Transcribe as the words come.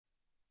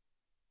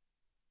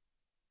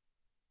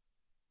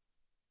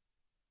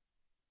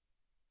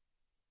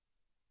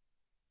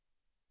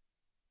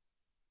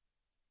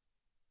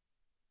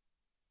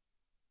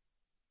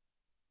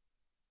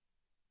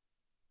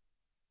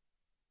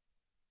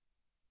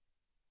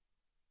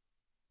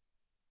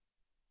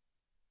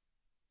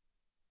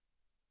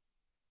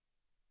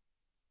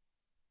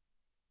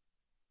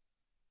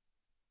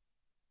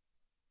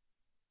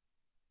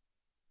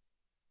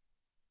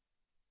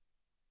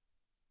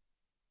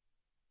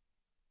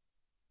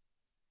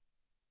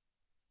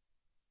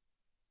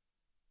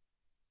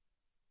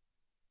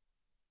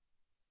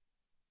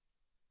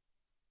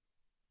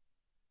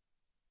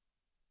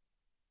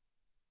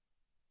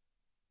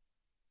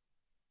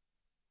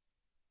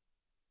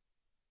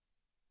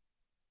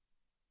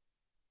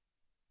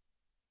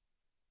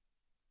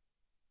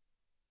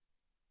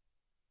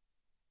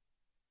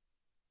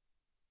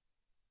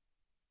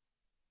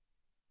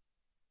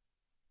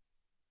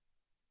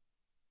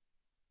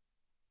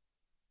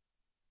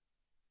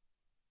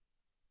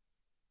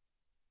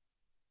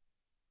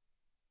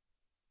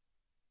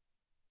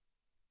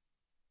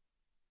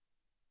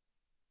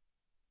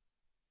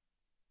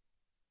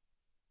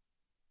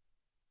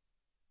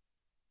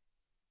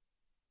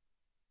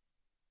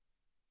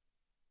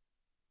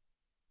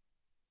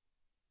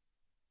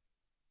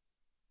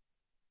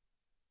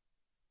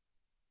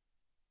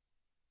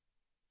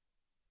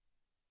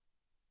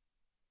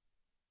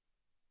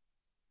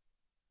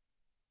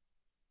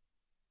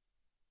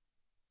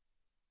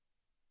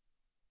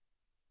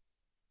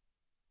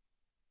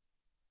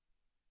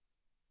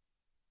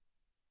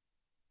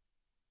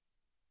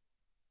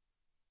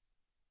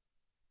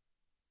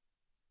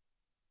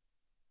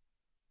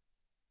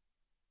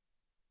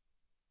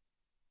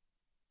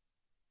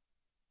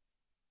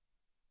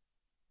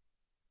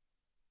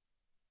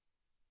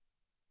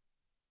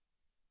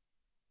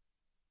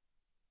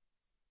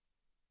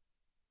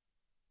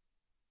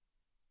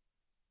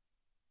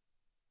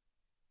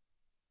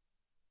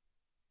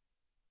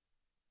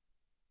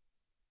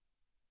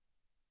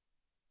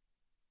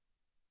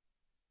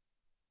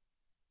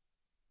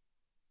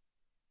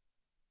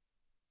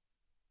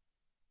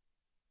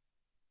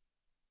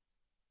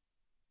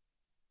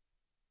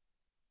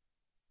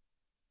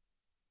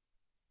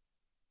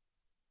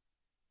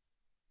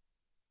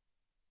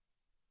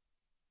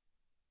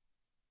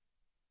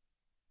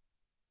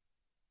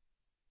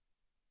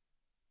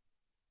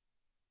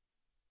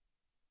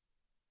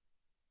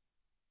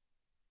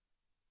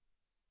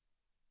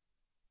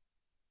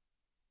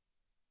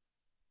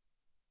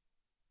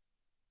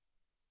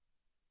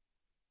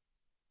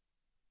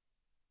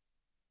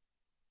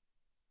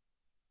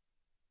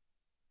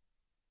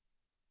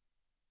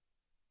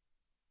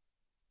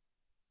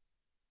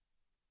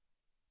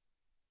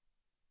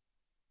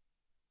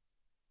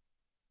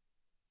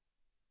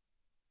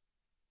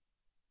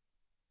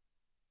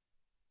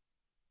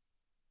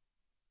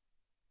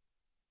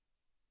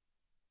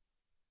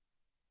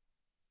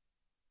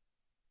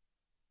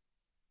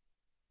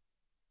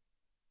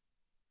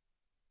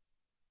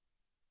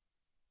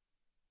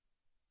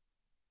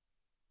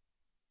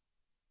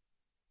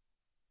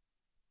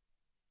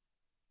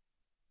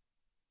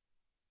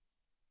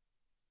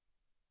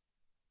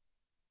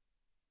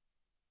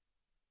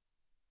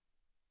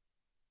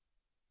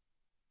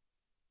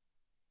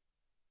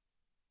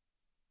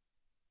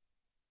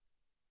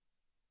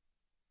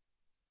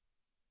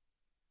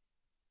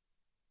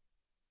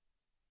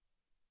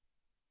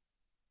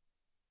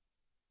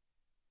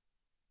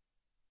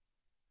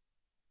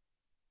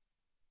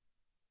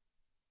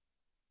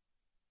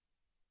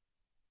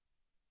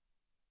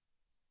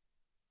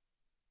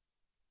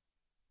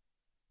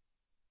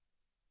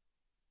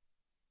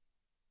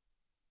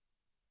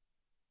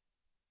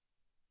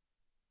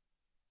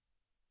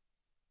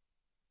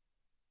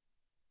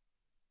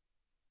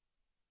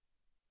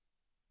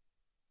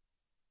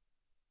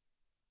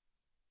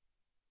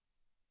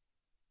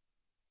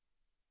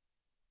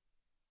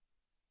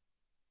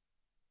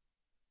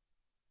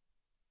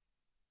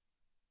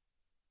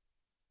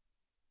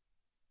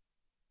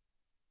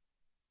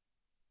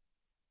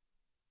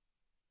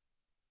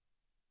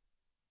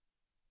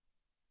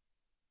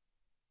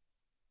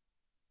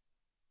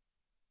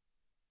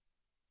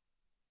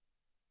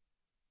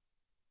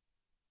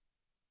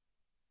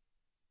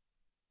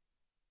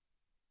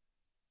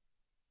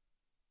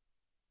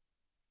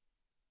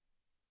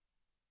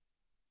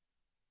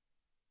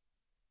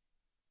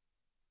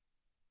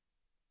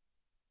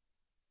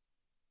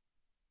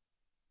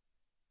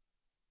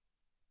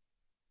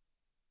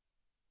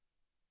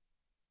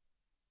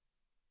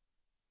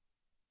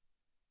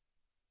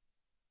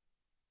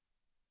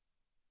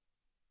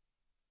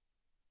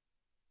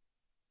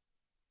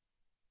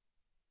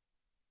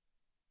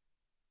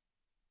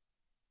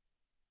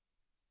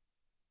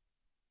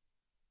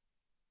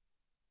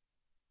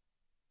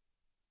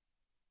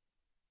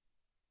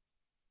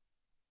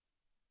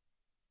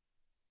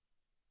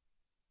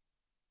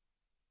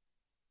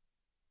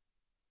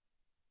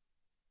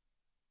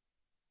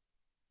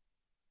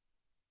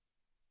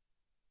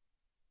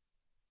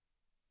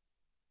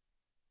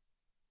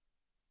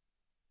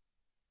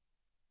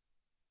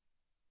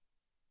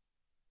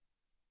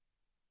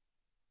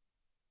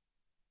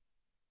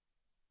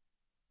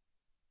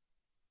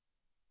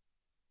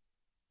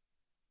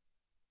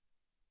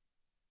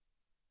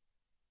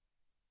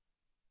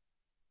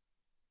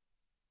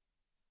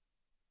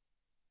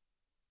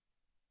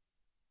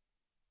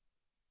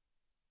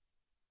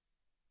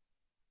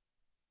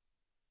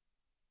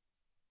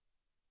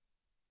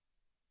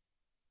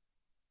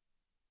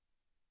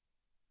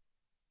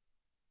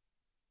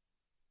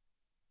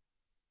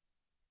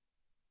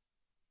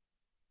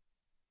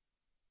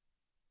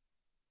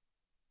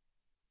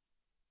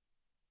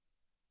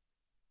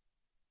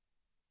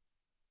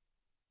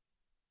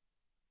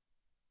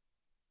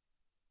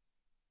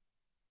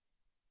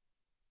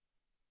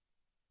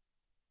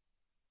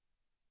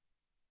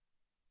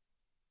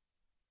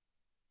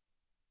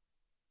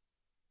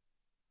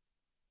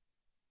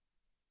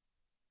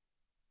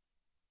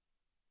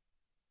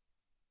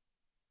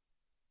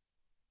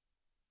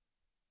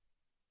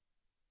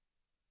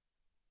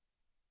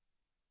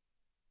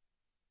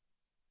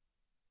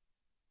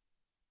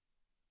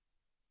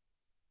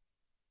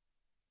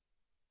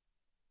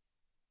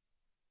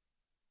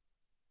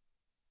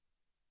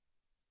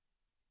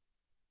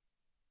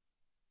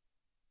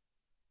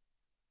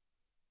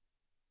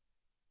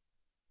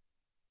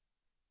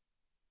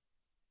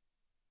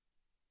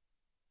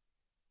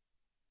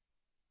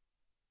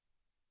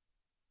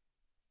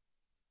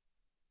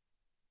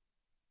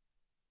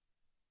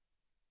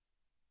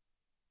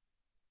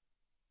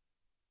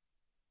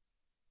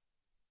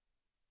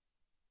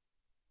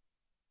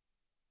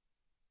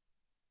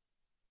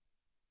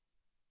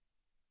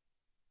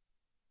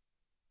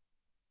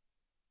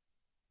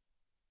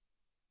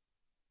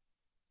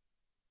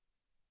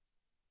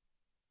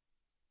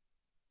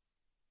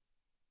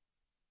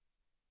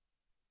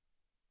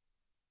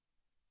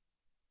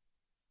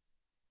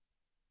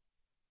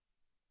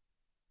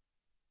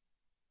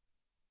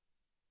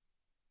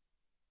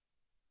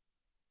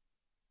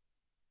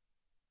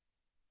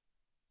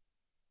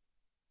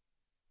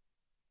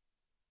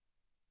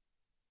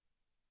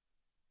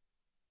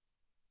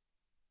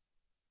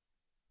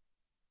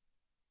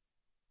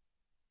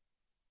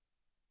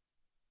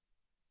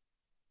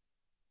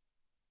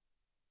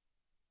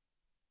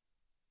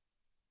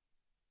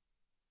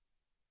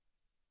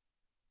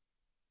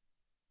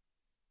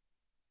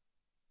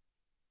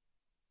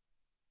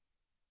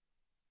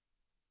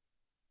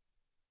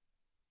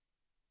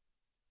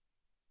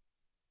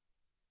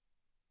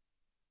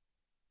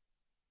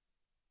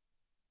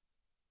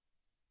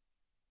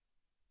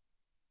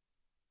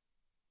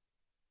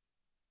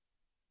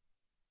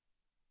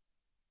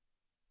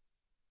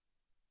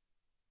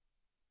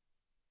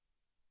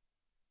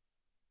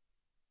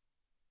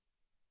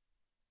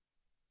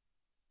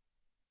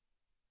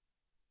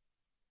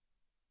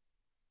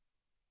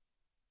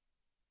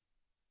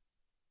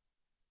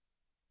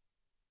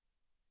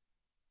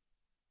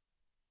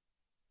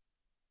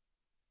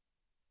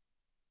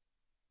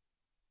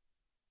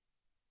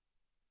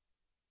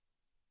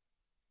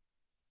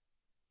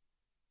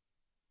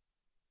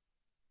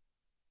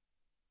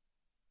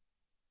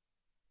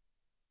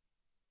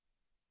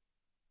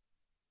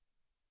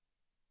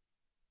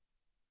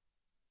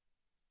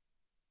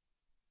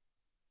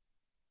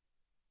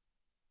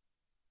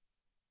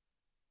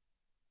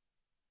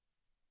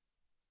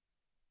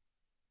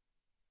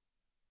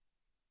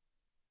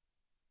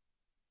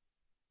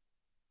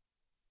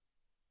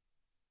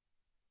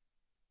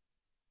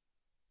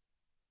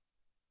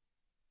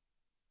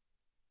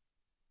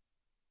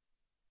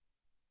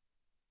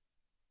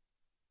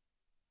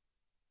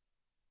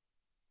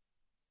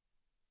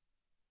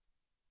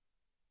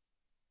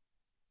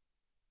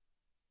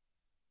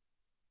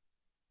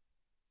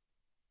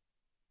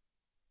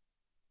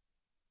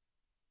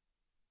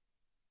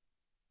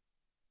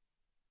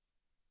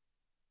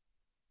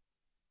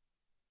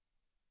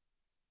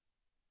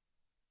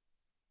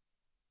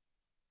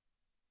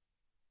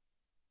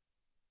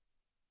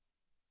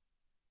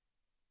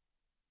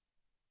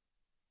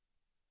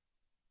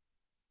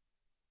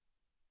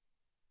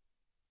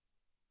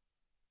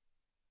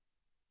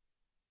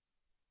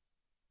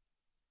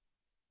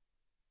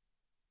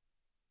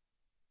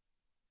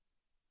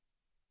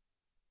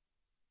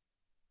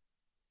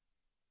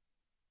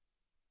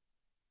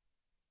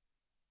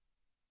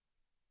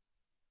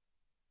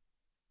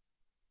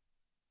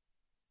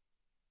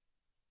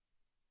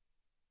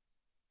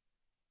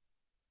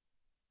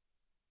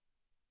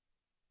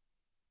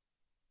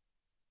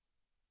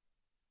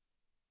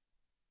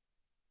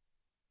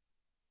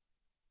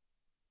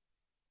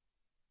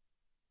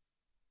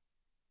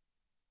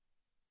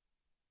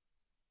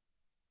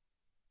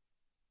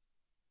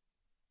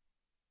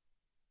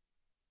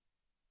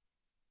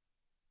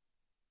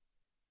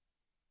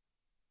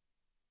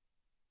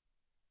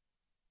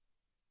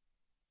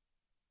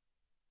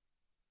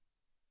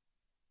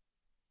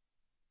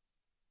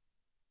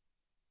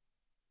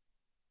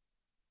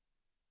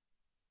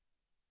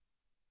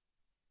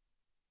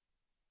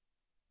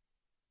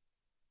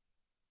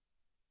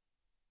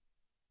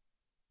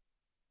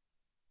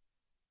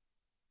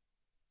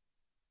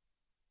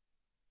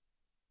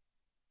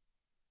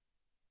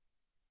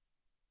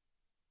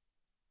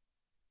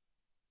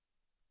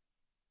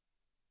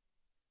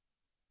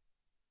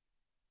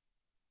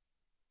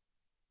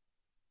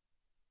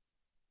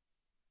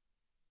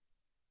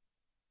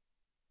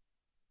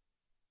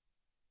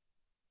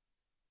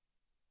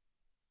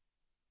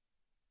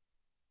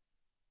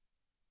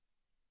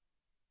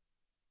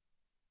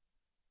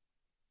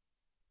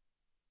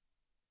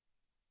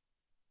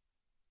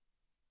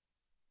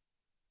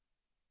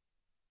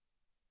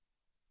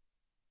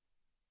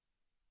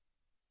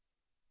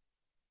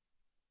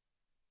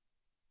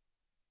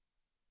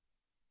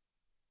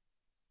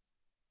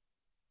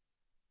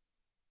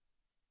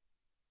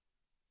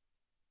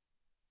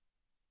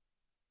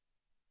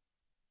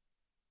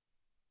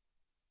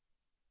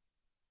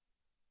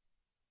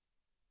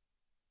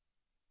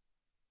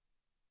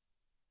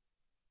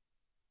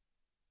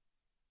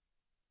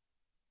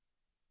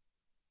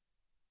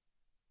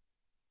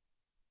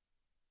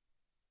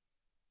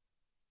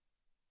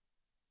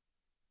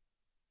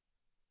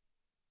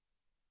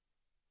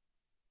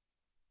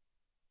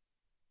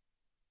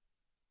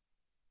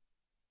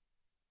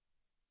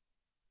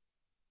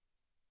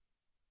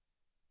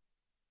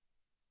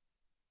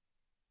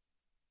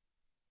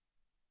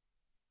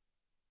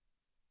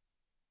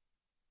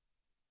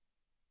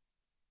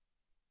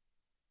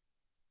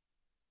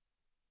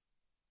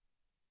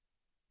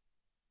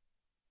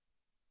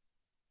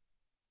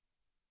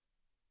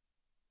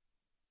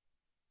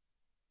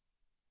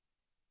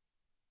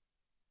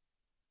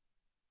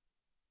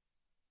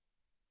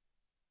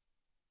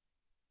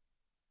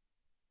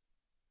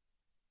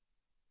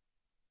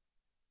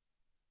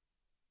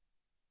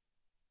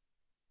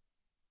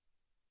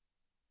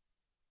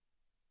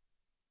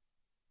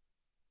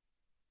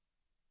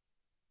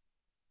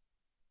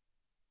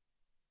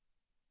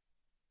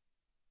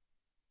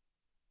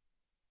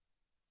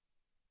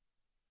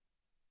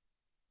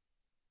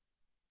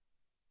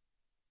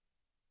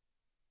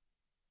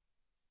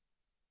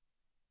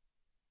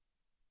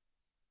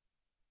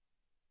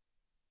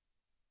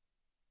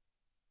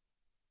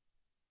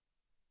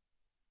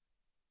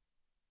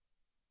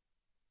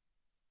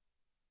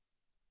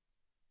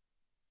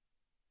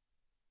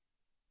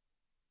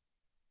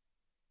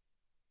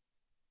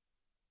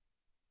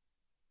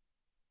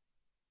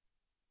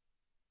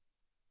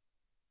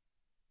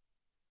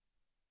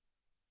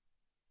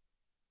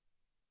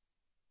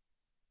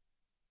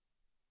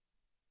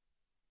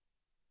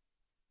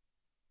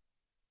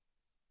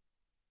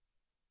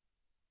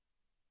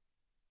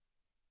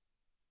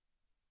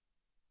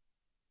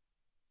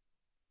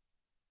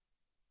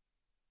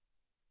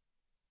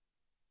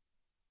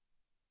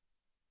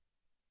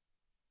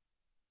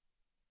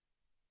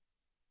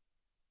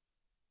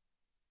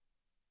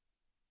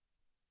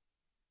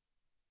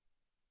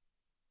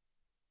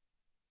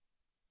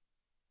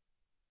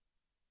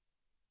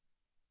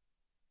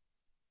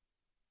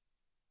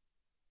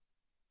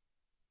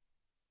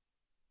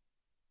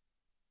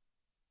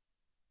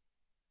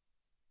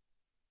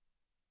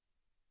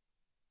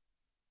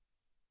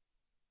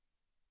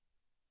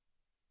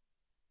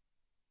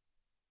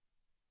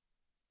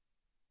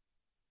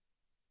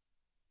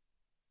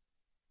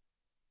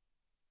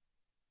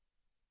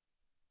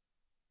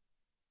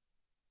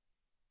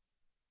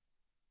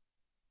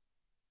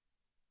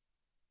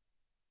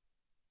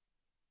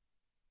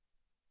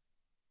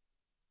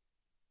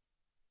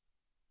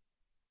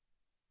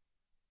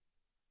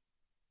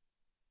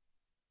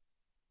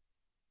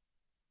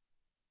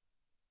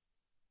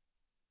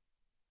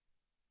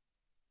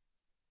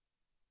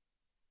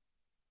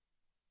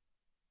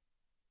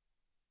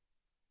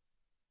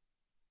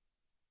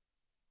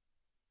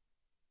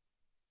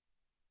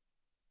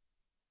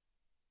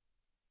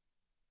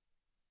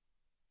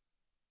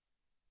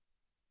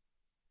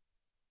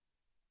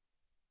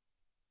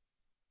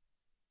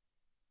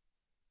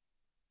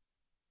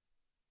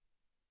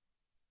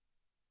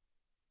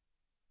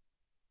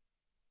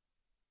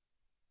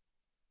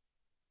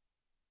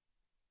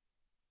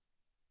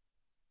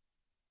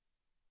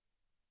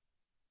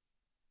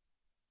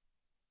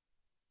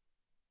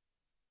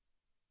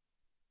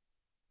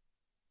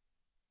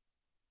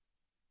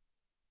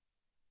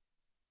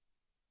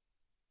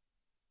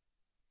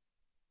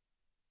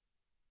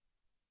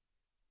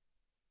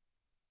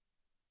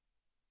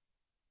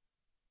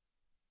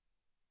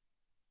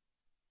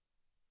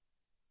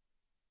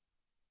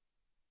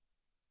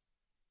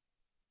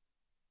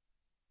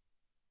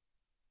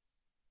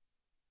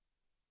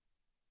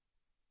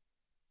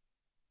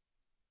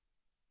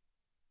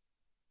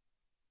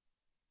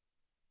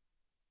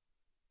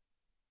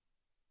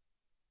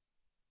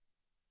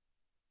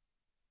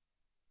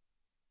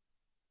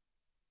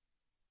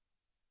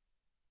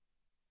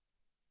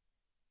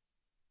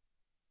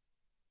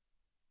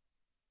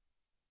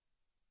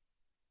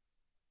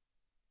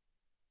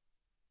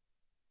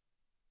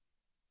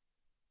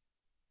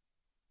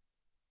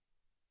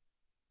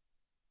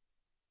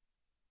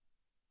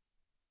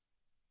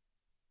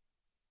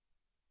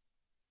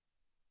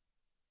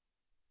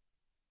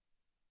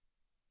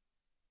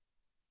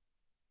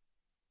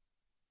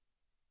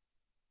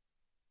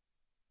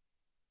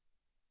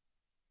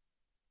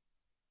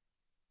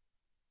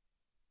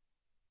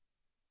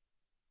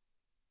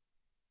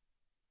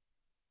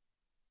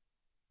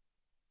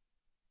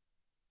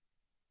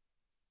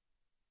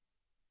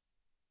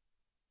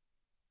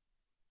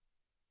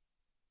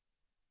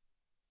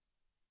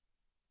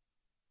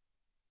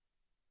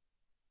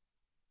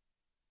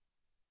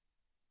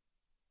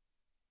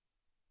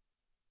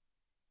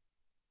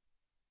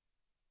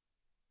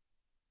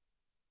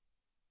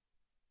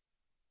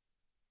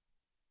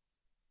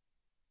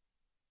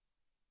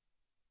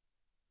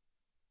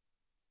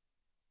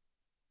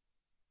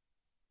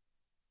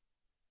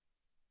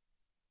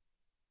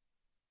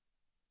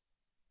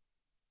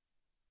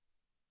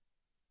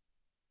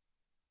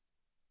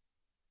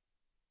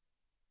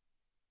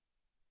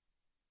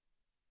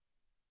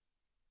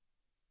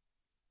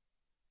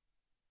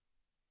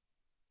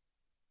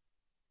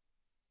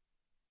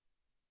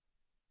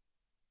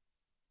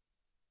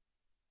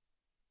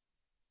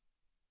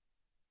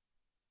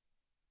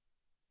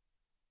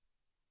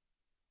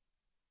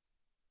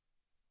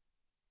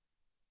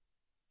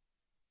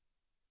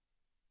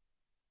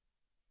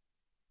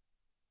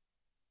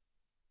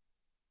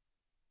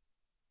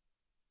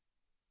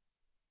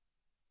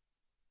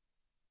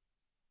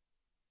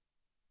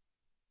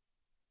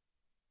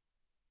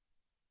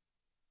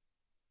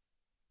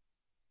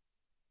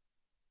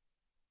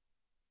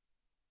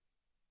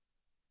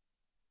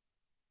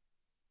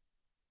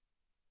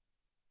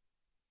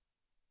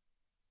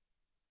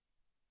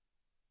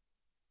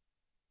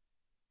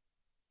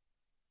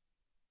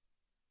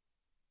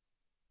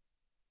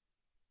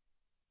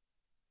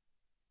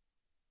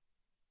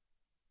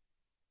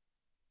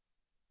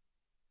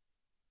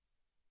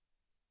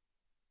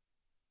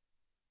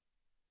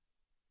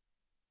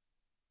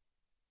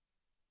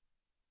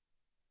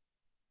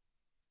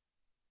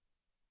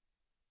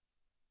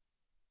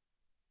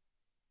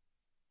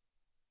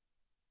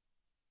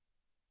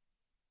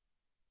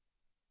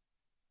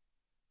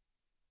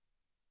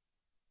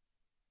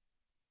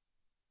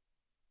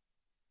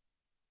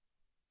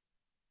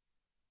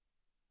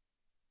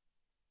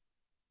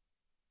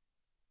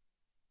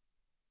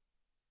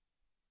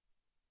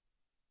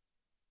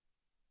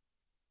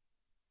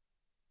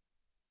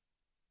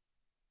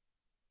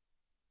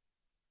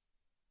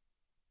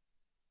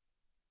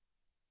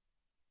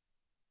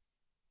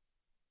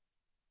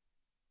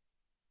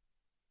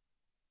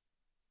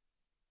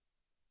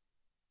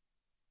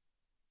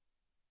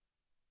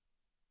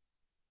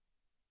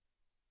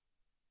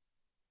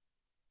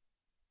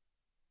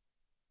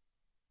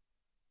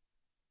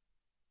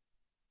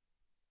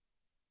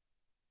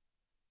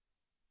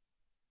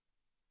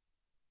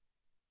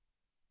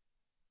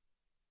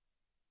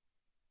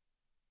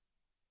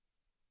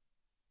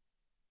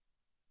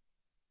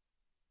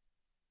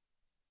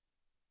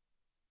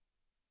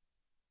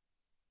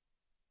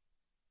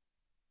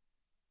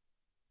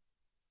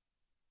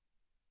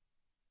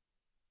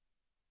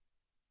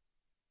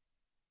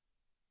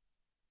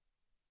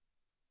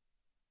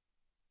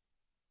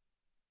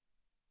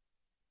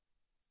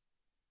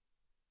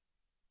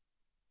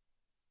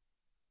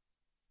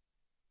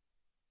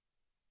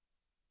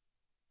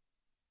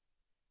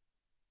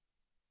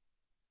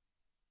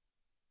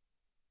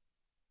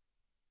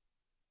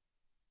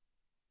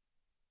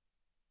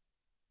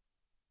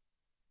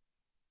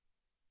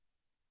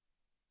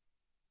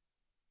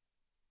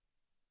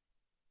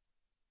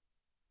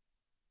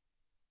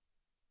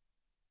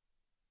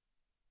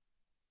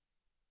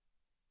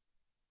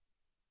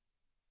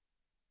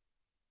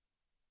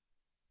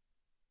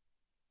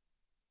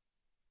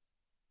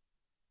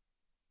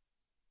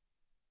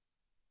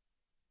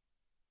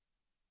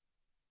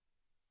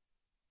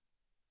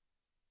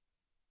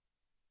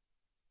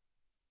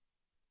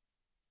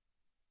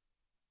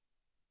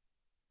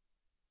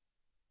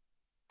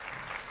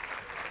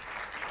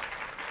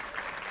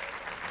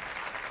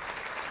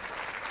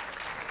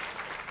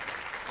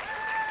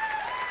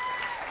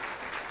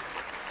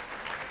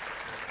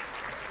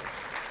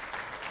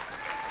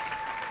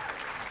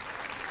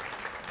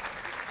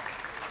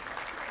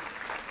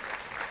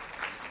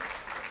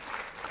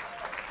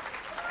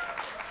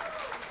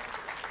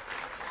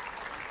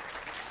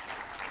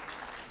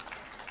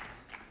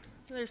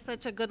They're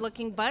such a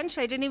good-looking bunch.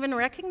 I didn't even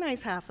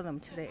recognize half of them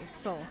today,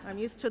 so I'm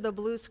used to the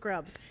blue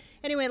scrubs.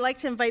 Anyway, I'd like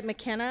to invite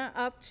McKenna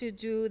up to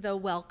do the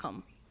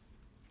welcome.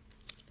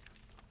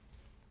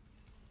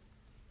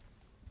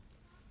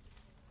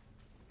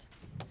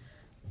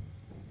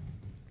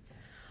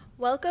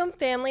 Welcome,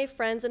 family,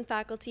 friends, and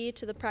faculty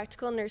to the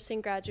Practical Nursing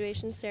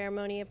Graduation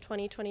Ceremony of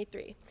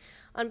 2023.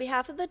 On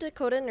behalf of the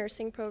Dakota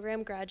Nursing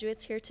Program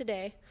graduates here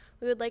today,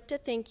 we would like to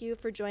thank you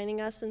for joining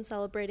us in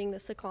celebrating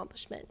this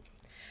accomplishment.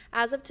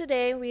 As of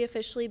today, we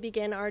officially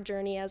begin our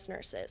journey as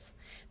nurses.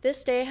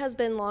 This day has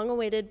been long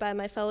awaited by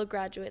my fellow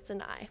graduates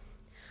and I.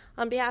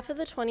 On behalf of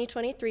the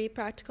 2023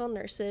 Practical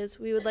Nurses,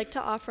 we would like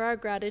to offer our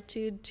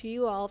gratitude to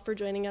you all for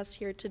joining us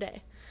here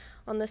today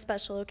on this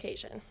special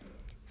occasion.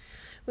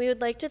 We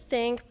would like to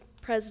thank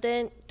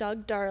President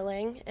Doug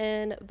Darling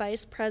and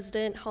Vice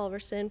President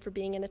Halverson for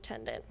being in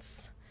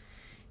attendance.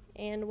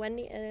 And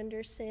Wendy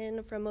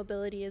Anderson from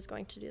Mobility is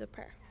going to do the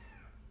prayer.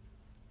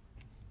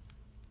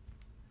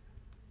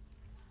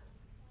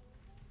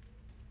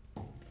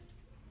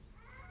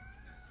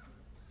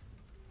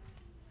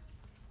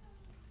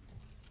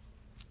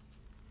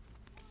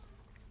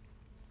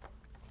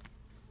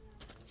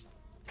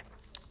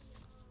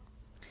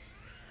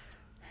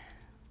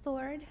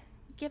 Lord,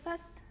 give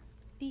us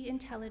the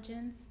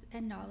intelligence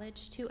and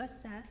knowledge to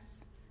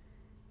assess.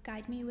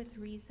 Guide me with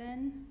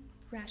reason,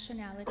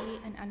 rationality,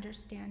 and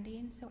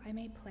understanding so I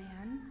may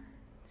plan.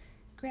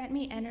 Grant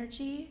me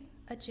energy,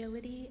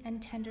 agility,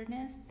 and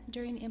tenderness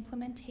during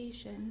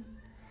implementation,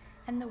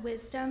 and the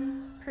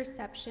wisdom,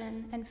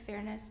 perception, and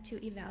fairness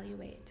to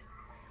evaluate.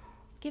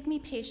 Give me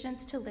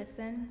patience to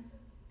listen,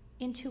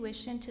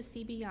 intuition to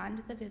see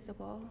beyond the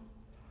visible,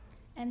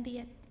 and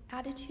the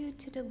attitude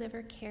to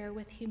deliver care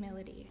with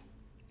humility.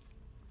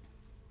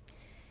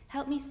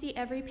 Help me see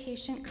every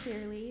patient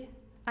clearly,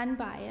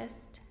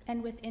 unbiased,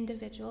 and with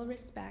individual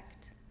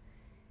respect.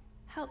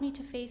 Help me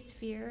to face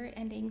fear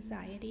and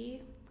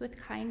anxiety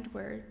with kind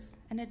words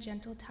and a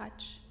gentle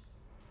touch.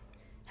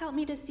 Help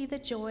me to see the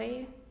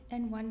joy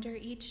and wonder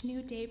each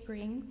new day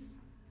brings,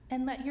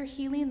 and let your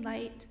healing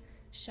light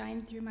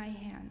shine through my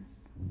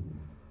hands.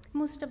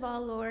 Most of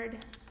all, Lord,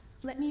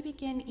 let me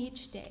begin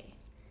each day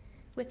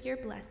with your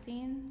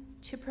blessing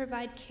to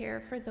provide care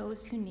for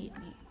those who need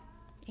me.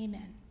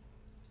 Amen.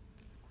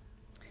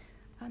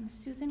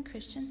 Susan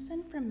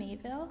Christensen from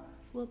Mayville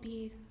will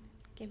be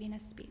giving a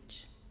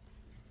speech.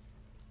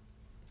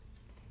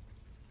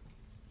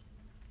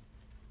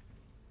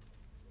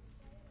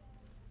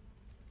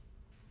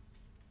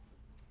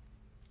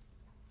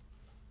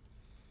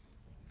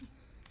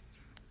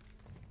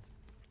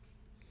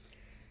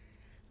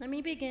 Let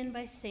me begin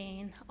by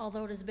saying,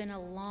 although it has been a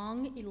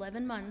long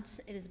 11 months,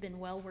 it has been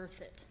well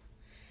worth it.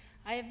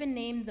 I have been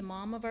named the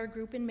mom of our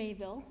group in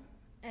Mayville,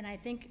 and I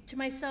think to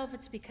myself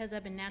it's because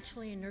I've been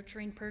naturally a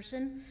nurturing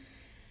person,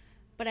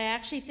 but I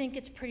actually think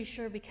it's pretty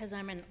sure because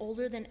I'm an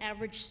older than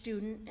average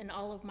student and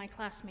all of my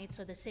classmates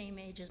are the same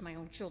age as my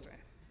own children.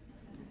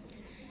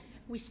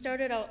 We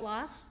started out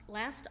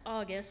last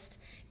August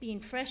being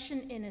fresh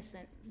and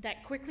innocent.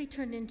 That quickly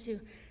turned into,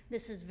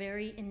 this is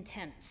very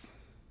intense.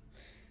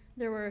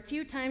 There were a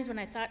few times when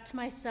I thought to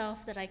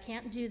myself that I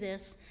can't do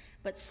this,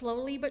 but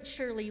slowly but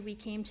surely we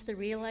came to the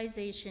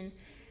realization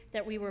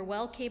that we were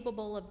well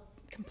capable of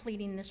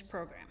completing this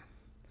program.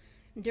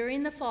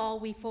 During the fall,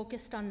 we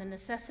focused on the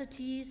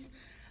necessities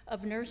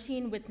of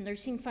nursing with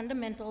nursing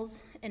fundamentals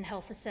and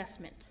health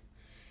assessment.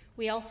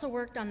 We also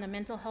worked on the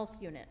mental health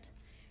unit.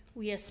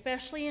 We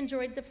especially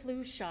enjoyed the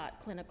flu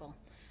shot clinical.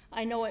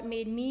 I know it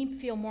made me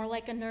feel more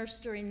like a nurse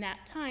during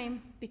that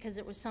time because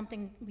it was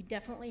something we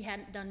definitely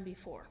hadn't done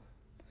before.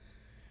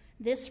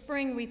 This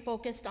spring, we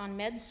focused on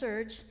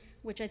med-surg,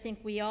 which I think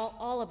we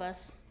all of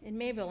us, in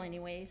Mayville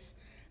anyways,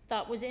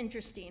 thought was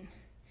interesting.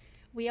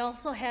 We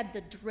also had the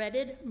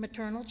dreaded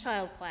maternal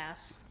child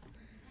class.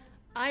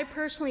 I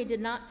personally did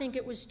not think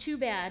it was too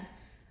bad,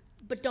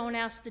 but don't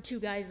ask the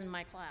two guys in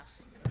my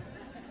class.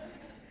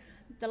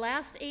 The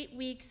last 8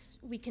 weeks,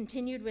 we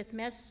continued with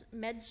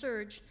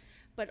med-surg,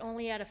 but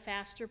only at a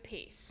faster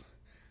pace.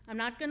 I'm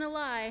not gonna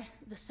lie,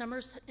 the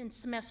summer and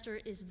semester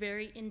is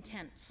very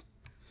intense,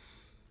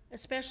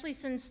 especially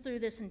since through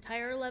this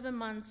entire 11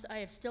 months, I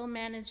have still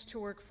managed to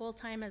work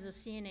full-time as a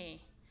CNA.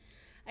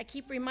 I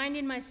keep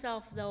reminding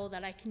myself, though,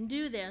 that I can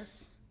do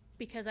this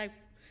because I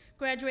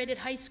graduated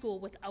high school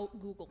without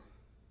Google.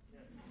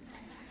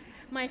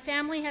 My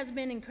family has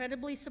been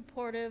incredibly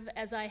supportive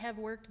as I have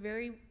worked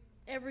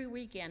every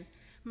weekend.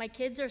 My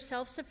kids are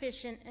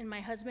self-sufficient and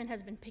my husband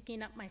has been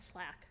picking up my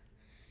slack.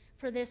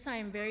 For this, I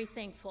am very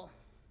thankful.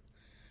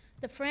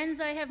 The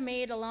friends I have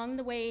made along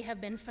the way have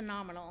been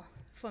phenomenal,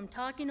 from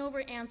talking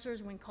over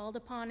answers when called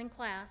upon in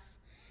class,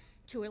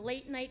 to a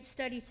late night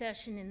study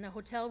session in the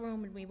hotel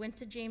room when we went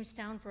to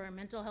Jamestown for our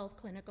mental health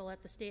clinical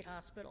at the state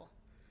hospital.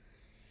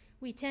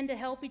 We tend to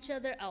help each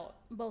other out,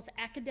 both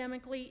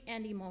academically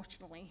and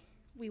emotionally.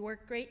 We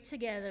work great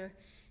together.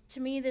 To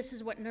me, this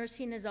is what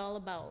nursing is all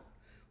about,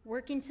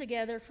 working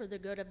together for the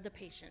good of the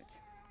patient.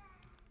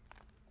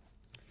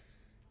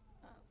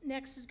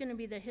 Next is going to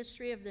be the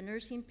history of the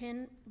nursing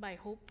pin by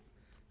Hope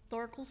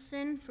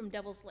Thorkelson from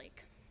Devil's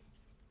Lake.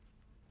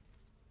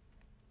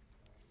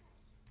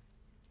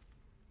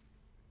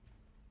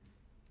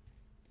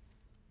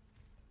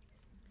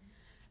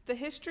 The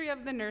history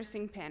of the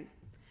nursing pin.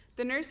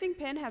 The nursing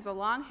pin has a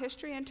long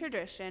history and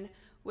tradition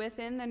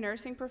within the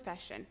nursing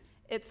profession.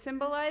 It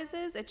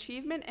symbolizes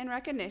achievement and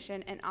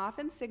recognition and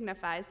often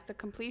signifies the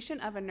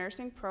completion of a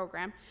nursing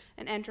program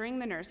and entering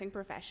the nursing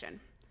profession.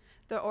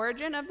 The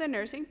origin of the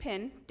nursing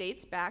pin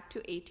dates back to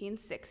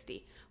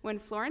 1860, when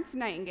Florence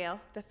Nightingale,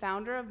 the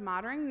founder of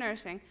modern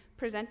nursing,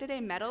 presented a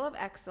Medal of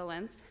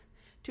Excellence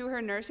to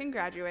her nursing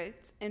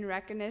graduates in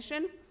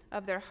recognition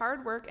of their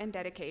hard work and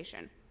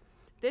dedication.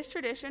 This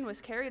tradition was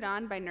carried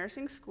on by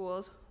nursing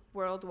schools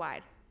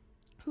worldwide,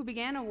 who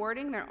began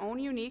awarding their own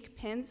unique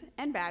pins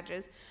and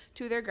badges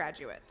to their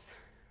graduates.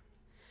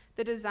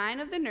 The design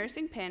of the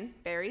nursing pin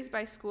varies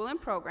by school and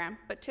program,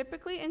 but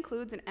typically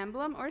includes an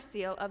emblem or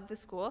seal of the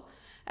school,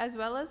 as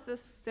well as the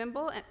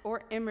symbol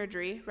or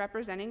imagery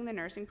representing the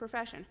nursing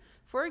profession.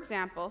 For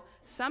example,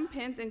 some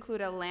pins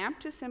include a lamp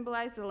to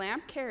symbolize the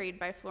lamp carried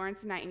by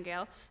Florence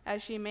Nightingale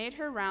as she made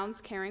her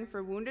rounds caring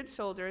for wounded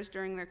soldiers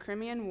during the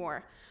Crimean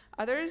War.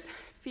 Others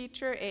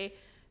feature a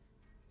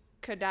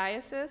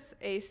caduceus,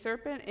 a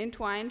serpent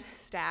entwined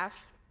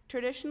staff,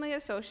 traditionally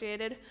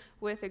associated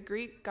with the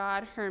Greek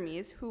god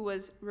Hermes, who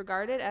was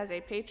regarded as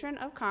a patron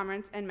of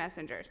commerce and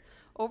messengers.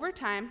 Over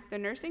time, the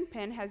nursing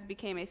pin has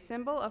become a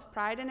symbol of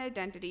pride and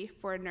identity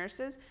for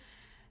nurses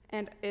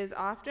and is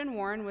often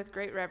worn with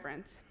great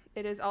reverence.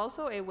 It is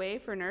also a way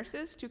for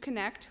nurses to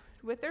connect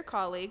with their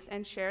colleagues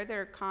and share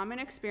their common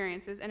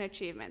experiences and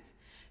achievements.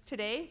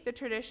 Today, the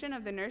tradition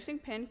of the nursing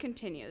pin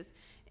continues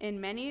in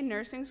many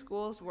nursing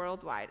schools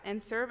worldwide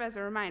and serve as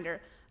a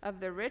reminder of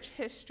the rich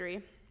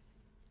history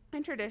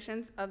and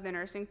traditions of the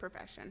nursing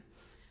profession.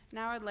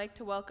 Now I'd like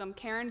to welcome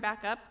Karen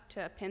back up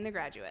to pin the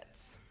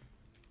graduates.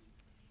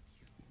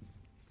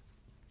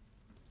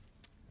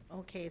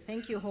 Okay,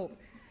 thank you, Hope.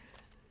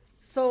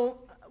 So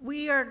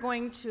we are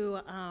going to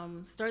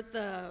start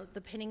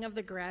the pinning of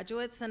the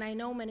graduates, and I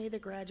know many of the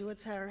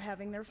graduates are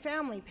having their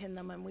family pin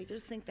them, and we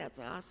just think that's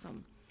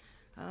awesome.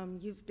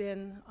 You've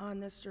been on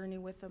this journey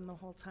with them the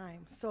whole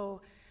time.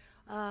 So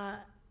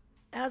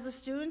as a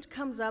student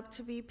comes up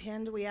to be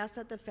pinned, we ask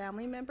that the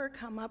family member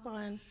come up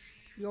on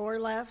your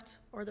left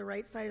or the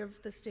right side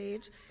of the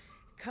stage.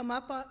 Come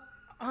up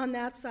on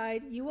that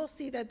side. You will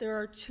see that there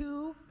are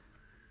two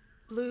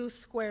blue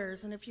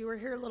squares, and if you were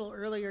here a little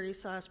earlier, you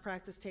saw us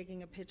practice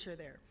taking a picture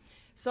there.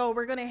 So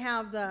we're going to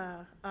have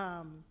the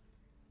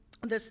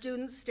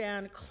students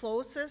stand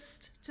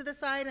closest to the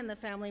side and the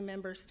family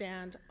members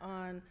stand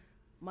on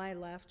my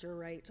left or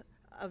right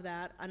of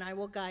that, and I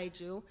will guide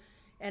you.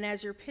 And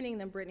as you're pinning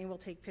them, Brittany will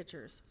take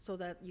pictures so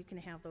that you can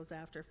have those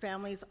after.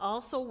 Families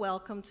also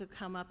welcome to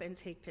come up and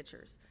take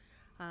pictures.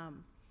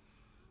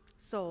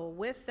 So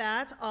with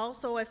that,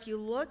 also if you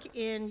look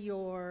in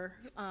your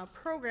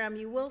program,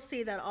 you will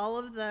see that all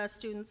of the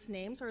students'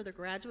 names or the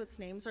graduates'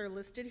 names are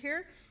listed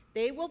here.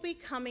 They will be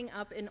coming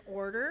up in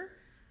order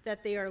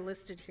that they are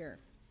listed here.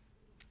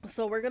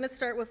 So we're going to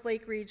start with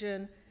Lake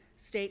Region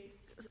State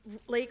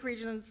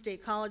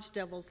College,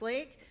 Devil's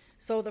Lake.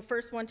 So the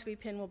first one to be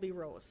pinned will be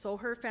Rose. So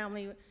her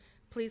family,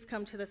 please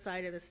come to the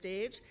side of the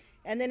stage.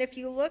 And then if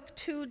you look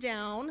two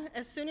down,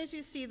 as soon as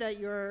you see that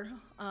your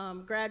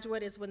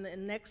graduate is when the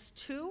next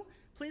two,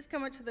 please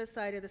come up to the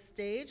side of the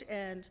stage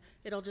and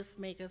it'll just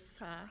make us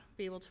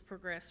be able to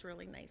progress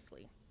really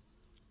nicely.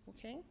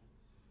 Okay?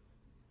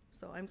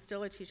 So I'm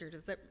still a teacher.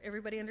 Does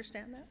everybody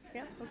understand that?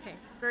 Yeah? Okay,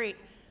 great.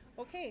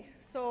 Okay,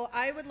 so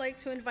I would like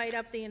to invite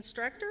up the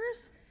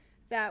instructors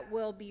that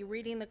will be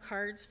reading the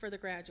cards for the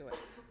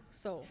graduates.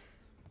 So,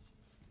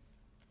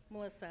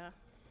 Melissa.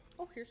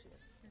 Oh, here she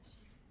is.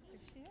 Here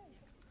she is.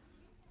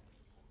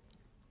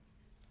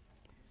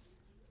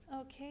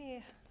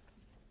 Okay.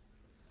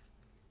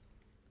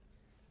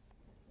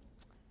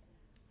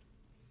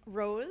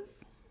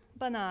 Rose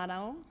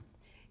Bonanno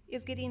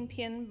is getting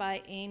pinned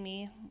by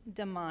Amy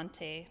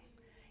DeMonte.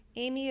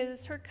 Amy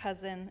is her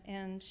cousin,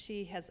 and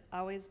she has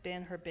always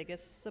been her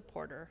biggest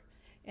supporter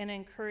and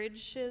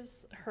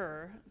encourages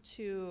her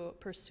to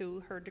pursue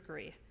her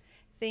degree.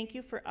 Thank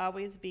you for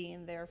always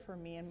being there for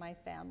me and my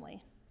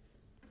family.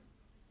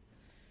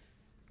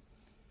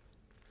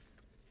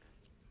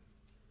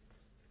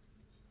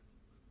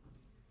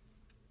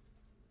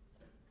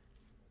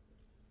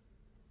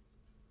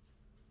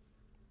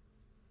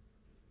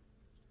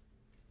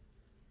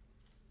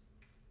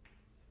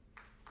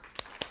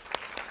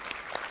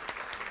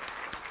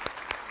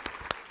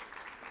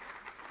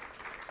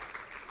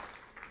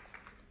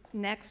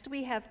 Next,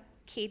 we have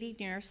Katie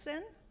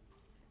Niersen.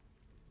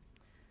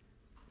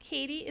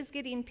 Katie is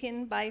getting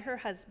pinned by her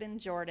husband,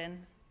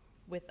 Jordan.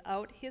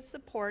 Without his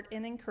support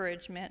and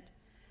encouragement,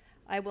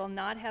 I will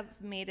not have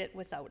made it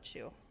without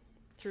you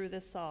through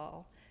this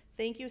all.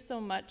 Thank you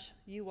so much.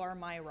 You are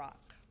my rock.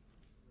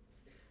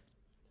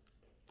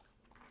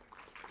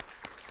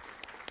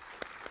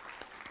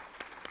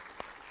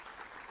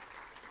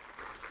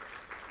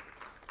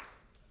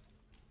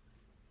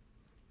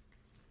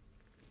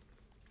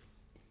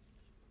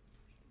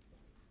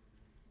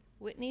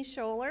 Whitney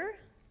Scholler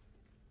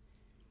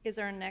is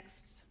our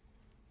next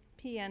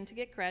PN to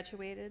get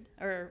graduated,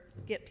 or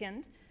get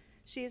pinned.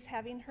 She's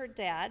having her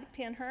dad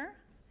pin her.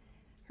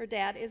 Her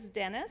dad is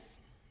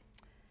Dennis.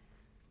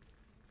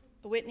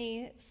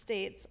 Whitney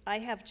states, I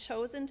have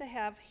chosen to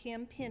have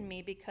him pin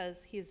me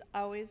because he's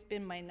always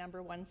been my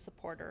 #1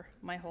 supporter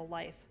my whole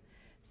life.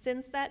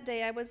 Since that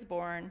day I was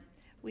born,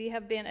 we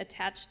have been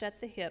attached at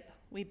the hip.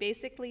 We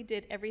basically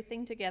did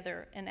everything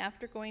together, and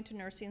after going to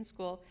nursing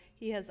school,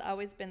 he has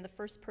always been the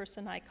first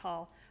person I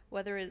call,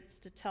 whether it's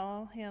to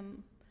tell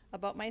him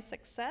about my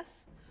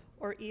success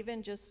or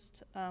even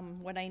just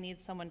when I need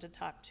someone to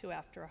talk to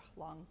after a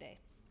long day.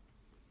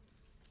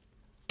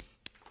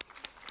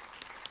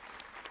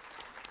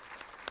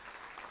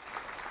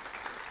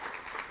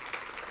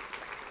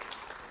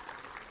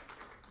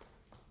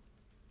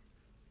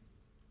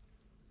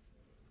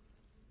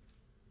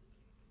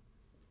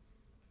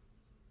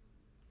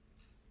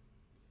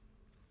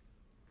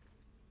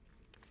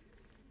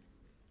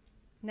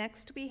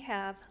 Next, we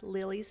have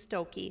Lily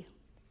Stokey.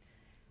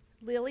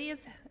 Lily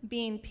is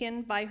being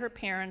pinned by her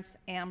parents,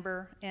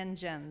 Amber and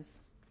Jens.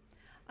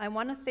 I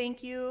want to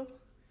thank you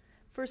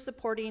for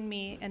supporting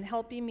me and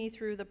helping me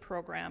through the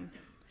program.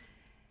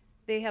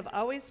 They have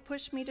always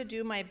pushed me to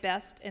do my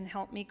best and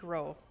help me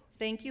grow.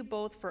 Thank you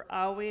both for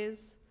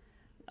always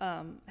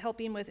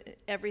helping with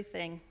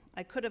everything.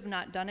 I could have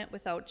not done it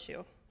without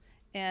you,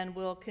 and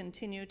will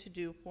continue to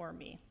do for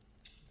me.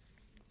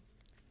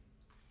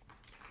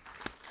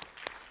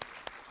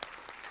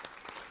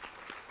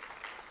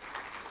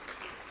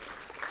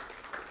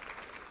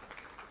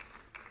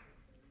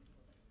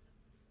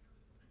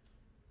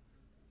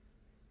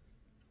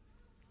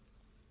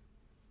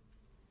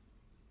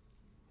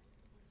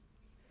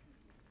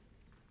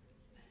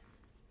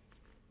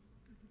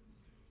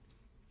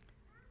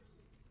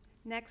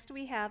 Next,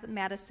 we have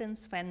Madison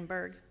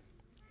Svenberg.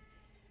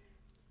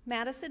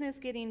 Madison is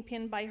getting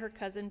pinned by her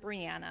cousin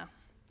Brianna.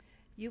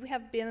 You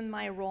have been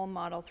my role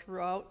model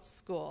throughout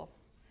school,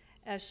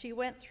 as she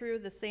went through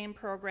the same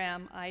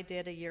program I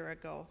did a year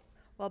ago,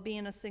 while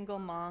being a single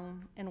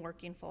mom and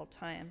working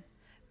full-time.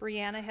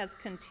 Brianna has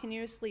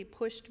continuously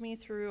pushed me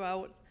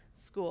throughout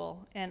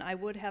school, and I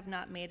would have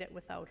not made it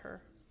without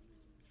her.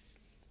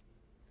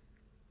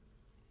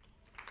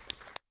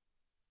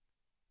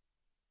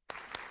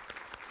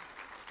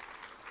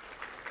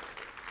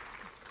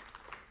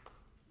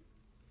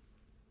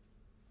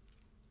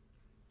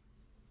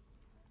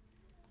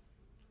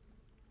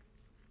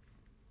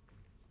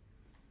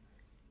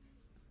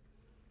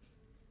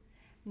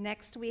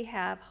 Next, we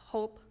have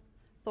Hope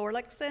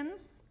Thorlickson.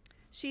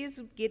 She's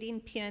getting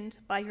pinned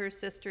by her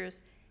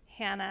sisters,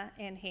 Hannah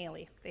and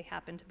Haley. They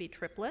happen to be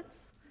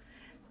triplets.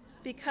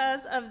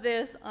 Because of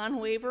this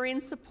unwavering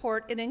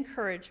support and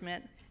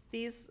encouragement,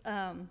 these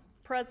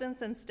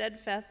presence and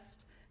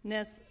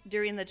steadfastness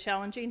during the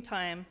challenging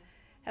time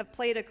have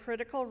played a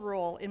critical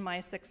role in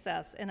my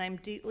success, and I'm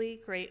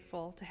deeply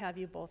grateful to have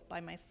you both by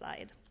my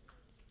side.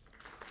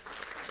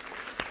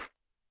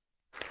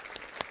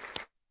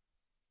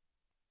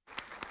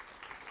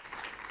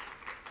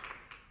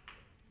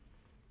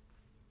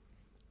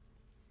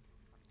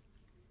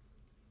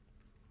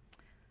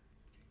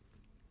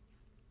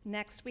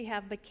 Next, we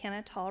have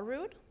McKenna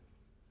Tallrood.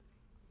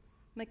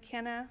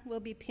 McKenna will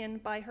be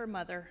pinned by her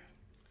mother,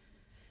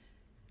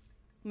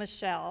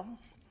 Michelle.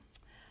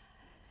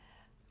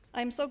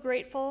 I'm so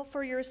grateful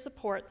for your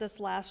support this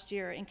last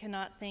year and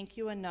cannot thank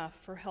you enough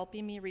for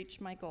helping me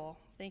reach my goal.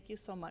 Thank you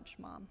so much,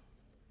 Mom.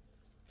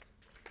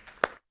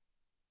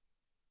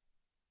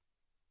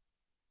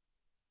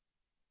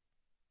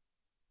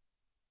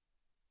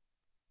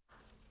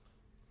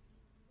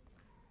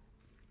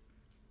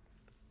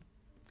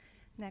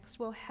 Next,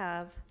 we'll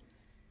have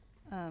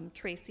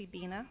Tracy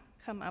Bina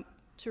come up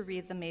to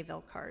read the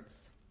Mayville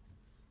cards.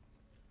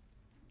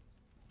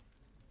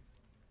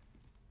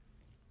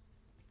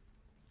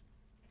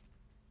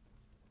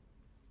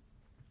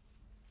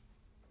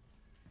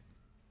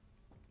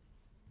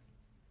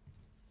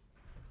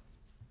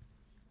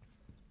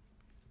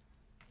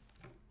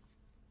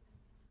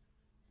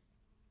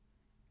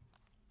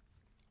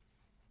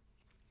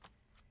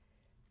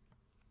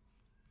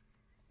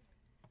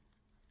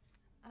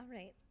 All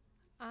right.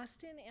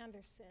 Austin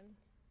Anderson.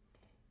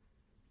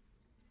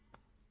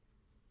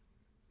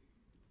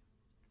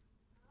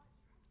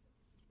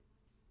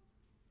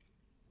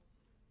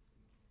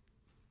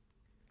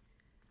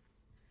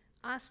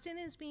 Austin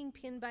is being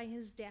pinned by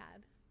his dad.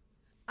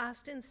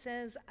 Austin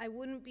says, I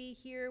wouldn't be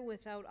here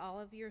without all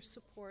of your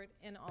support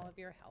and all of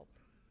your help.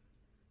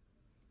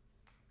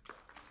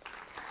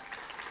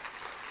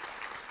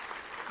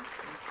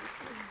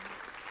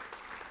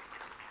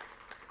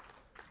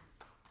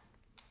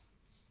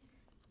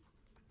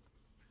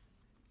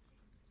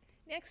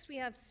 Next, we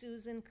have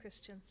Susan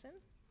Christensen.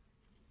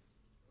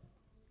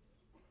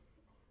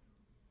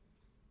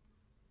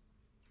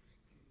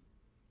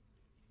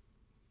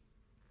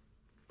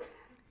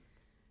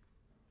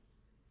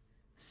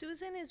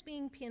 Susan is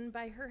being pinned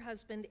by her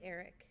husband,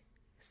 Eric.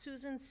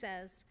 Susan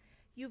says,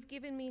 you've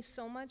given me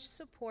so much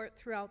support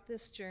throughout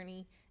this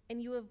journey,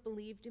 and you have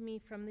believed in me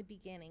from the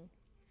beginning.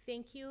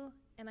 Thank you,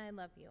 and I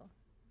love you.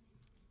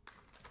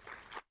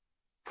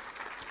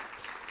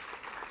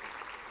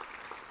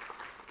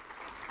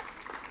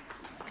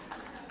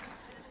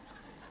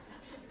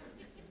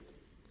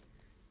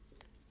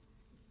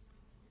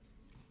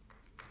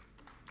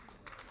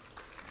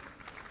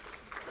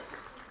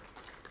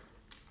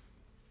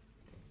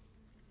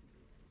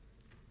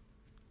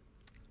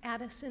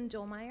 Addison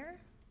Domeyer.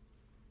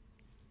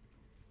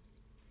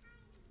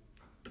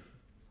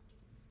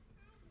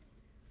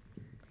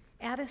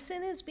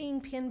 Addison is being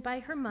pinned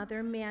by her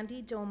mother,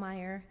 Mandy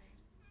Domeyer,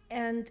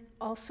 and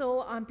also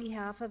on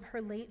behalf of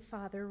her late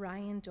father,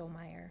 Ryan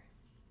Domeyer.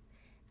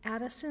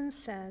 Addison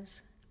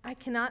says, I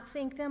cannot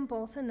thank them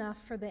both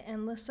enough for the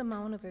endless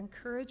amount of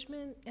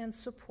encouragement and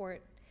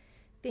support.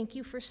 Thank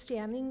you for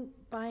standing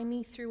by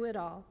me through it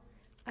all.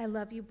 I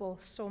love you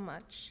both so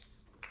much.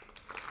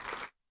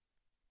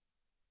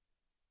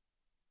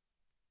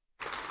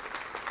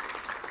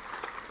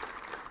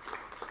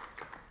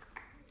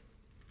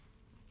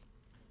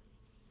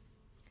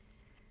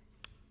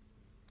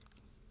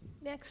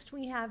 Next,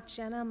 we have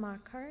Jenna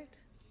Markart.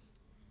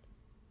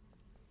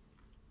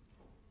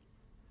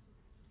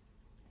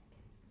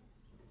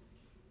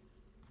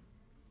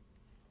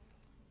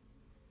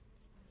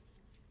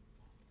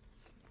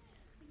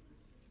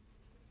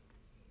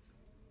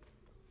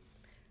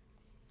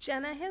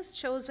 Jenna has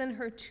chosen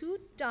her 2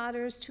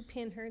 daughters to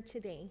pin her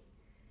today.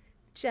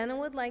 Jenna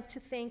would like to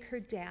thank her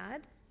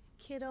dad,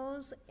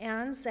 kiddos,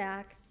 and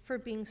Zach for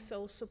being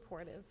so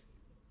supportive.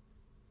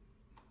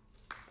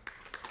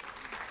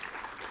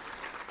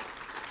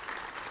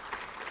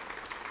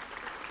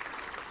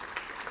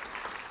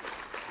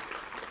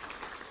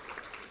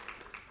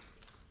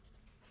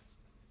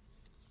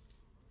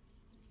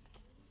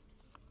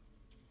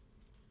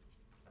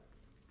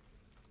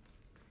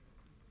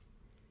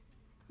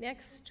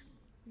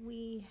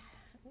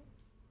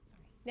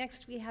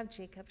 Next we have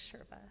Jacob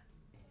Sherba.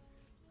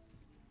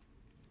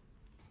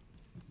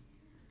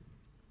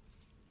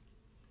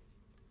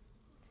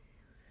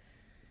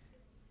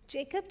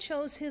 Jacob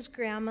chose his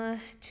grandma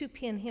to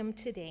pin him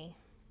today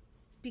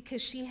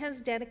because she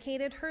has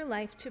dedicated her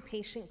life to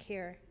patient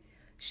care.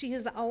 She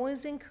has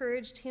always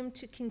encouraged him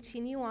to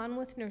continue on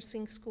with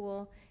nursing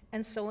school,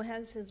 and so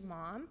has his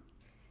mom,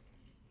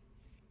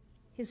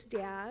 his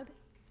dad,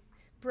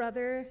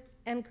 brother,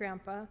 and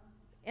grandpa,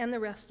 and the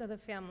rest of the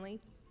family.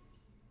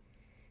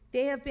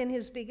 They have been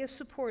his biggest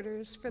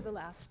supporters for the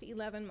last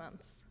 11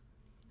 months.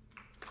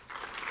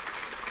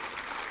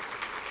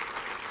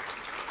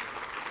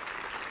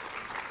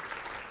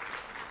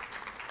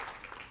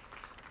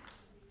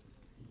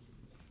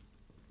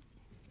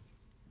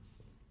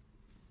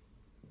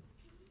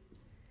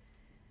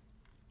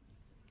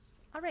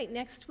 All right,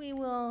 next we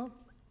will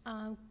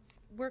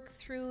work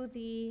through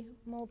the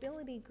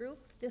mobility group.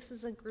 This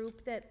is a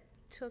group that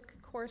took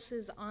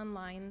courses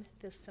online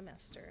this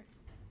semester.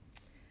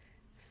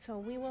 So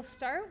we will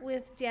start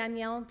with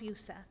Danielle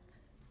Buseth.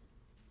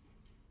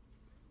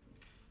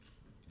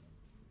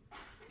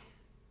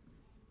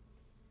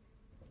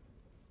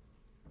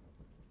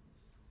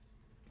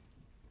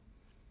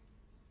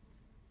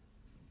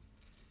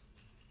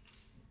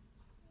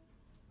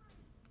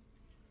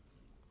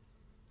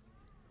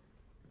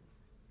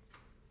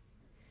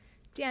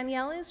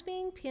 Danielle is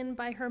being pinned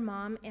by her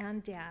mom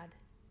and dad.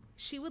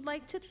 She would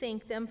like to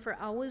thank them for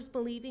always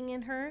believing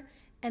in her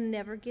and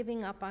never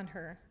giving up on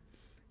her.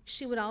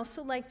 She would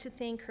also like to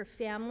thank her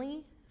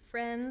family,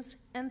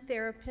 friends, and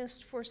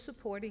therapist for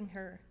supporting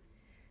her.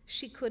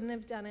 She couldn't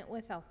have done it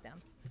without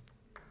them.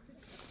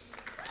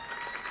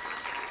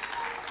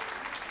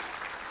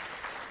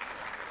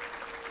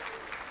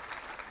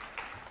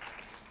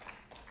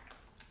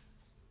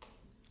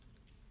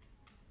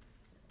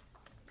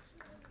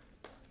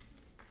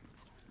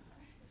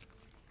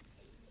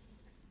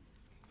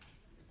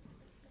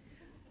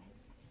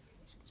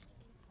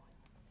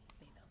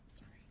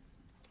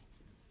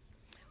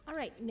 All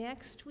right,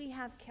 next we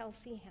have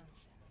Kelsey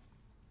Hansen.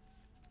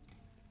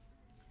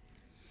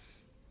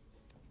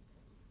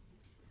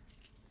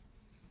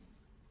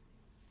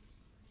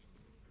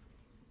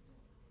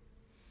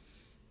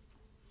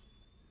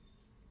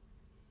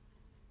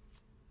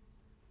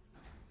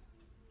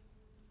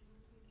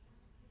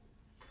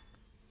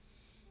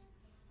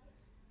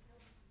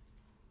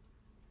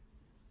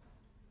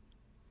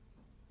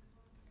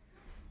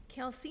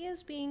 Kelsey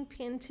is being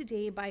pinned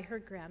today by her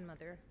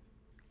grandmother.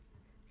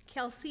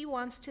 Kelsey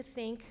wants to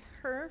thank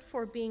her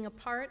for being a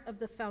part of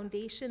the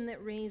foundation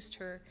that raised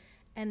her,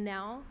 and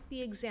now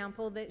the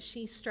example that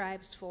she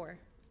strives for.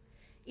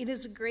 It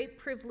is a great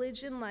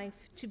privilege in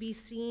life to be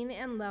seen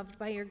and loved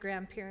by your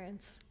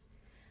grandparents.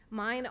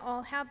 Mine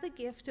all have the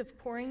gift of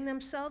pouring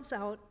themselves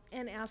out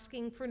and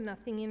asking for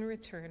nothing in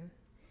return.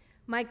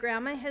 My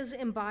grandma has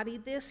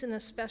embodied this in a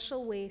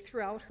special way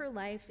throughout her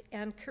life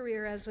and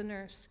career as a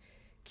nurse,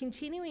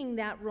 continuing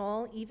that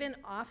role even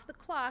off the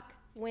clock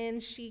when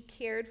she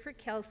cared for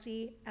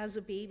Kelsey as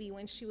a baby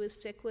when she was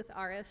sick with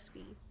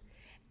RSV.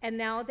 And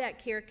now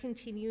that care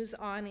continues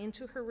on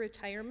into her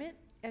retirement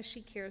as she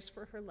cares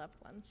for her loved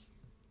ones.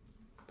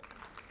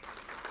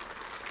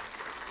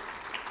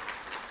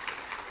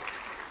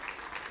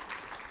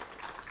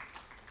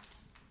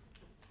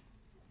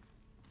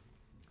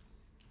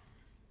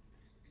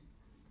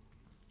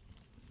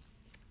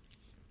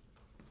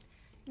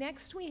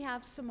 Next, we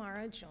have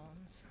Samara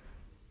Jones.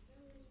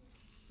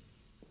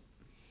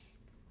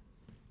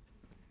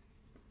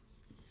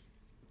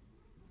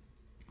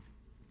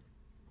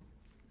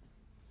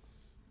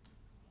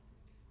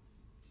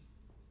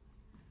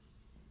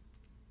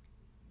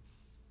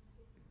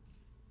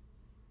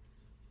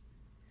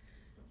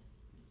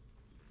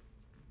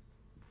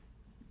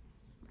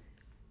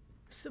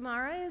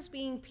 Samara is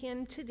being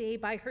pinned today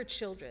by her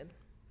children.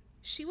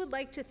 She would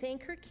like to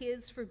thank her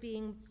kids for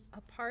being a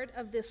part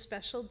of this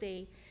special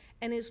day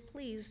and is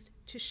pleased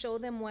to show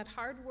them what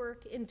hard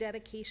work and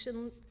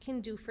dedication can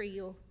do for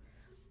you.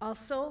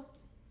 Also,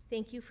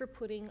 thank you for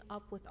putting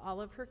up with all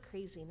of her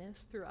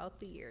craziness throughout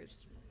the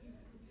years.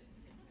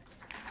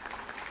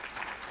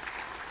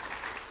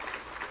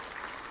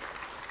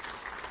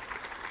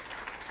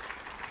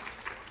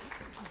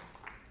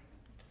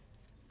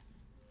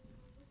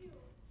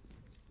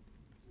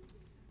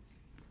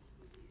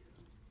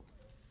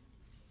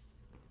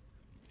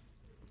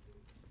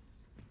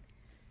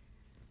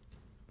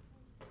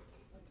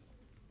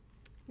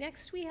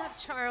 Next, we have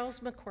Charles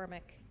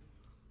McCormick.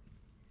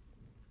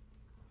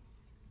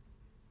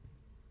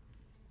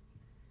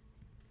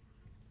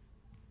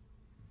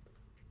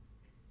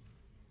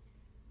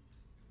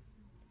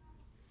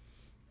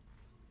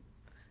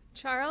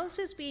 Charles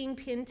is being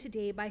pinned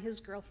today by his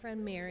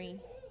girlfriend,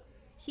 Mary.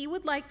 He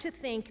would like to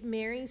thank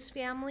Mary's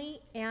family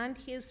and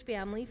his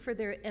family for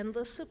their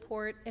endless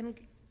support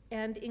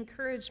and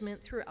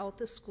encouragement throughout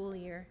the school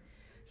year.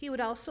 He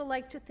would also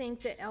like to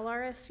thank the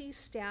LRSC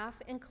staff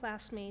and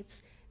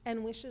classmates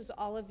and wishes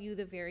all of you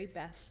the very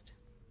best.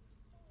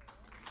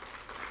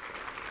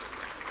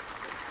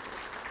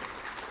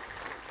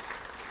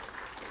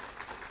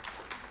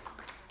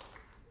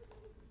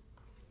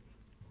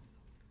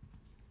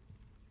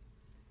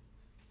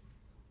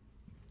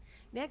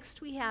 Next,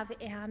 we have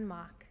Ann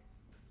Mock.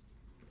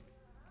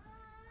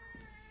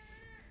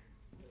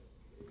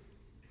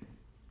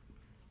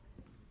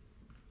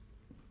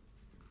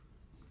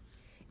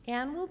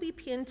 Ann will be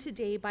pinned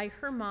today by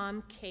her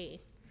mom,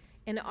 Kay,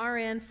 an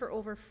RN for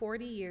over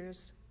 40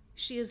 years.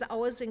 She has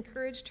always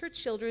encouraged her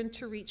children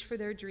to reach for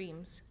their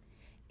dreams.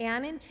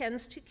 Ann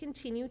intends to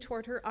continue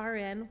toward her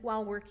RN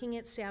while working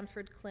at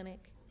Sanford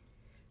Clinic.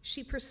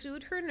 She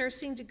pursued her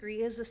nursing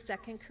degree as a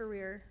second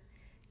career.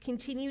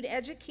 Continued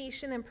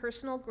education and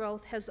personal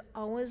growth has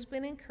always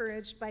been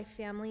encouraged by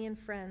family and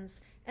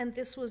friends, and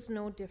this was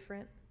no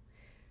different.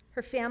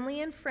 Her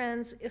family and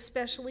friends,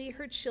 especially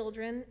her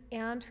children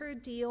and her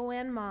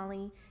DON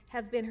Molly,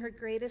 have been her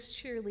greatest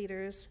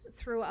cheerleaders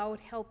throughout,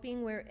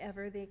 helping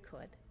wherever they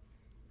could.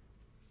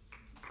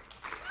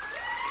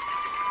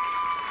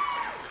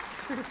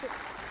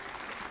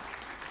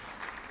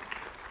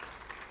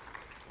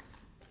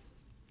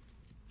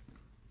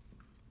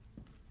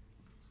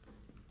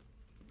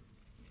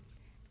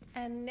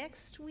 And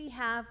next we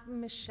have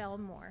Michelle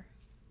Moore.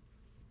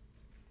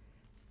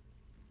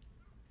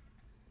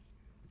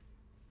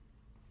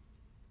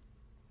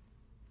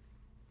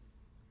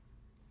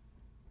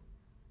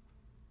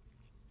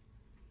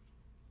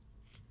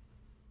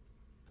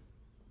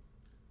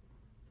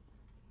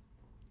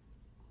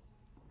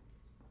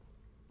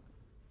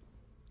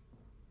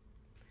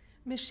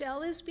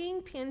 Michelle is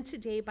being pinned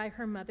today by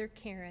her mother,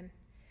 Karen.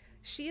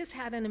 She has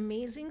had an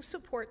amazing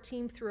support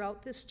team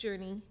throughout this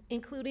journey,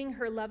 including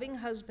her loving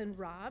husband,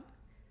 Rob,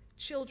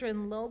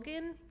 children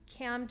Logan,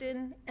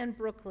 Camden, and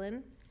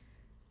Brooklyn,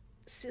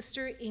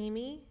 sister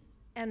Amy,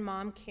 and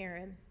mom,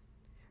 Karen.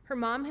 Her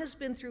mom has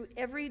been through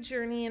every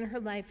journey in her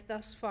life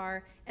thus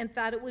far and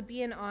thought it would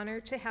be an honor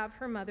to have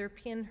her mother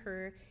pin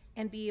her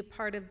and be a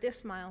part of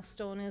this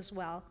milestone as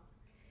well.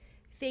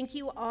 Thank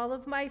you, all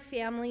of my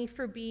family,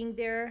 for being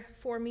there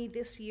for me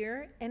this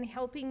year and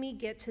helping me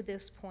get to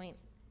this point.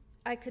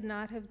 I could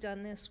not have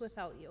done this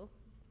without you.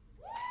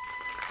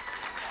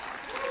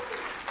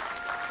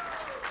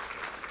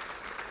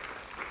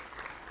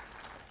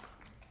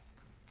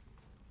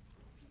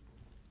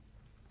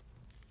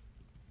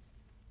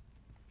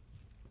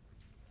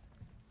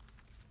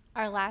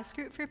 Our last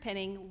group for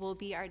pinning will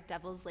be our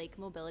Devil's Lake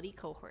Mobility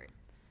cohort.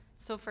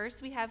 So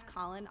first we have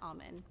Colin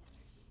Allman.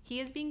 He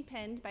is being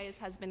pinned by his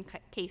husband,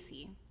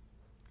 Casey.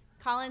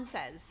 Colin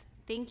says,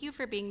 "Thank you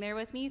for being there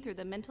with me through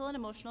the mental and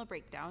emotional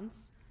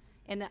breakdowns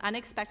and the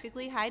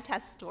unexpectedly high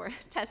test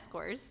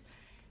scores.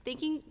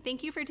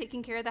 Thank you for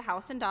taking care of the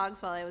house and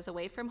dogs while I was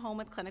away from home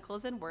with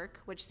clinicals and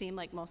work, which seemed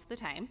like most of the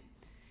time.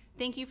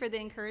 Thank you for the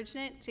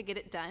encouragement to get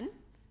it done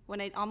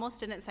when I almost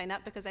didn't sign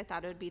up because I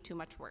thought it would be too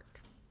much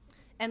work.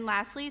 And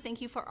lastly,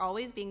 thank you for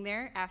always being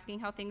there, asking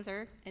how things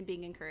are, and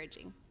being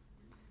encouraging.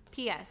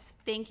 P.S.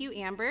 Thank you,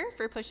 Amber,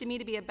 for pushing me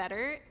to be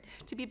better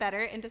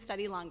and to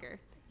study longer.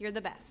 You're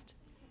the best."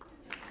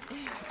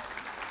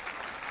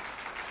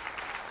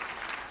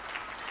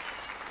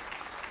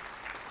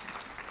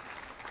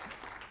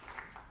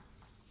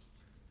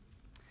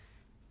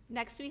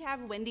 Next, we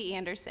have Wendy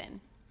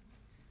Anderson.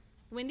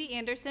 Wendy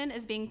Anderson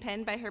is being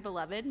pinned by her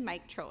beloved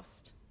Mike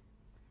Trost.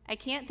 "I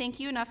can't thank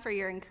you enough for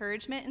your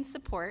encouragement and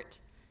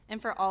support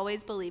and for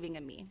always believing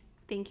in me.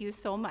 Thank you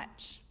so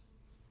much."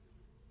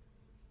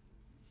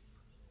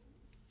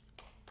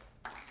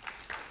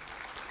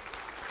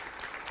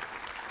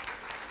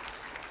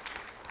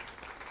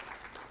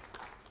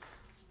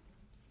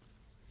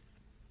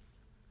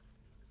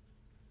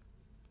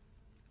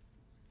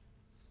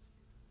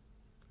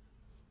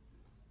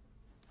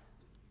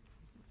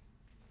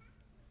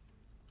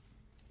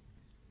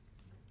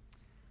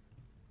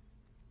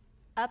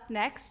 Up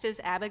next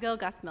is Abigail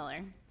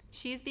Guthmiller.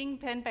 She's being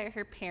pinned by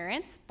her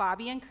parents,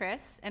 Bobby and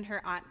Chris, and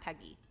her Aunt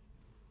Peggy.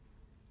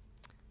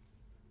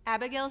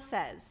 Abigail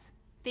says,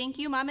 "Thank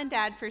you, Mom and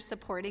Dad, for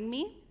supporting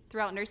me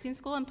throughout nursing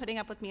school and putting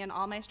up with me on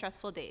all my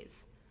stressful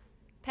days.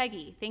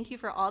 Peggy, thank you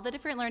for all the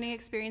different learning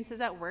experiences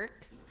at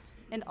work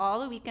and all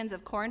the weekends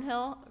of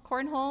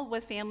cornhole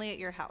with family at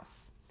your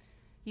house.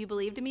 You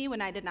believed in me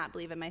when I did not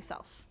believe in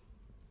myself."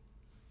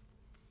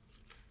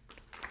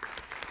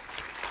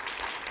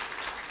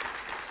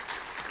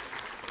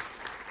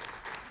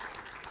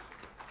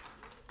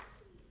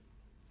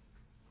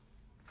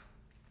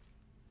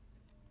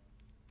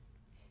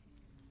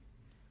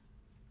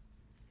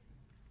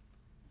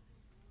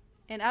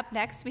 And up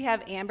next, we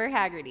have Amber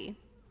Haggerty.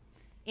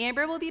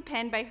 Amber will be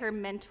pinned by her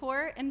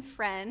mentor and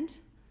friend,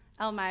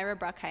 Elmira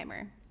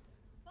Bruckheimer.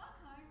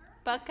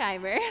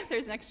 Buckheimer.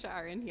 There's an extra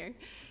R in here.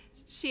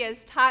 She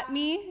has taught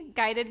me,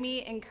 guided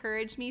me,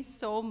 encouraged me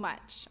so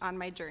much on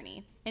my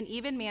journey, and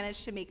even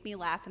managed to make me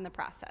laugh in the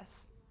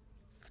process.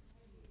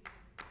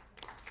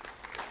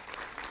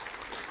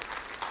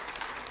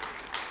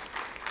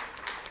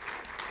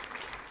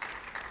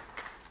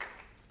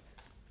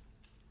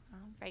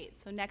 All right,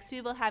 so next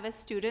we will have a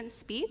student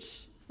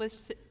speech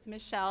with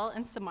Michelle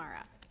and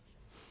Samara.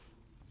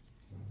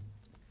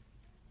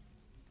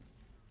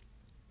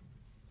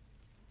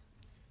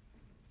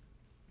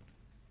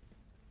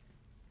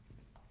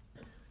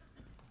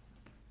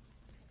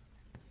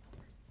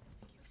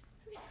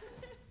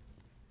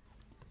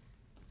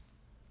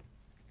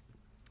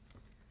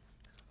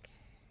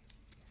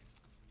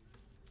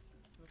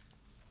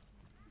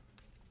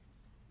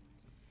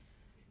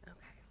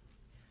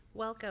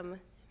 Welcome,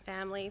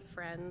 family,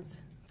 friends,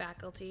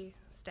 faculty,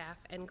 staff,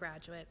 and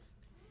graduates.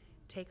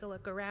 Take a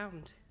look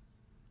around.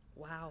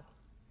 Wow,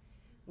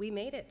 we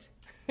made it.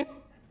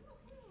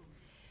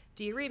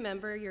 Do you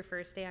remember your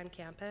first day on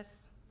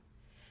campus?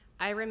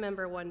 I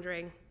remember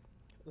wondering,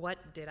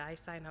 what did I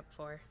sign up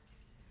for?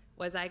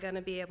 Was I going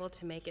to be able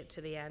to make it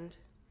to the end?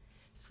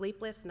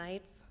 Sleepless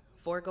nights,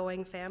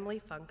 foregoing family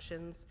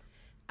functions,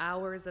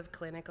 hours of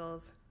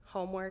clinicals,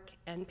 homework,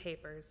 and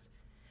papers.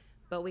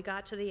 But we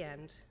got to the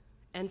end.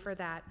 And for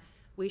that,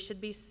 we should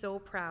be so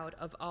proud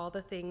of all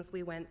the things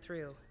we went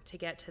through to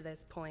get to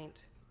this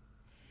point.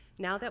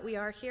 Now that we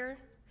are here,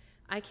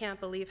 I can't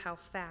believe how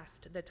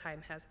fast the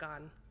time has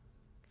gone.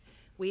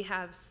 We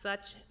have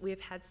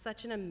had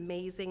such an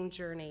amazing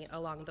journey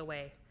along the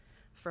way,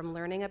 from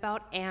learning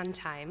about Ann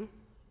time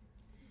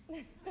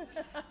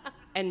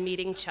and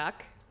meeting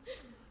Chuck,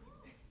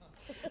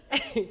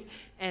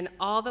 and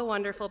all the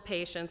wonderful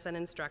patients and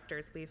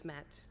instructors we've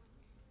met.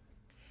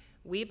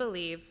 We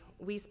believe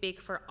we speak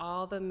for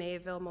all the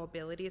Mayville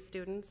Mobility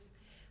students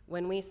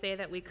when we say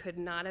that we could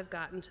not have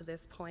gotten to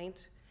this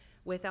point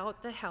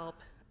without the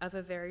help of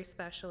a very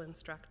special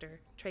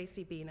instructor,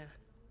 Tracy Bina.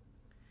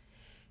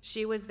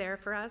 She was there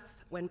for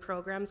us when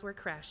programs were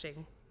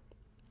crashing,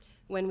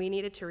 when we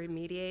needed to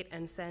remediate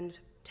and send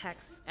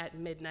texts at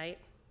midnight.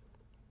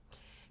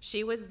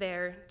 She was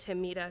there to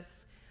meet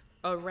us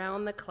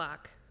around the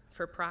clock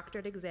for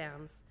proctored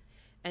exams,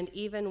 and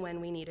even when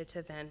we needed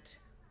to vent.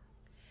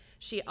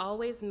 She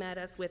always met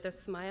us with a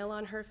smile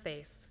on her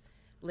face,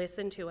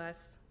 listened to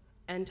us,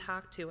 and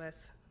talked to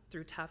us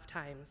through tough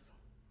times.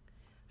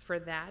 For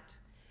that,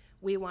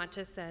 we want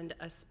to send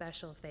a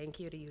special thank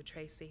you to you,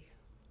 Tracy.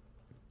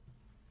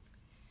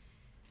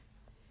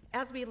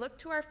 As we look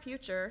to our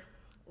future,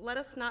 let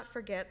us not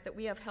forget that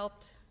we have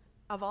helped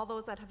of all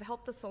those that have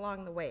helped us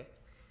along the way.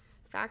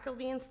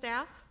 Faculty and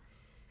staff,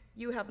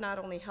 you have not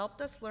only helped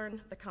us learn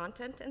the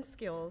content and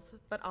skills,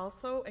 but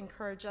also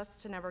encouraged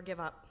us to never give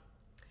up.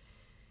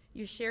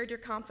 You shared your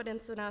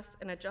confidence in us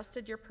and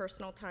adjusted your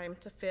personal time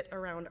to fit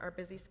around our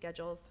busy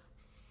schedules.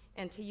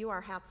 And to you, our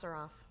hats are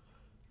off.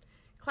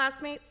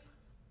 Classmates,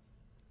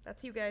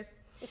 that's you guys.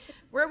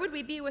 Where would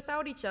we be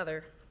without each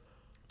other?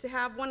 To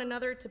have one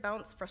another to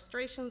bounce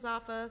frustrations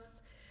off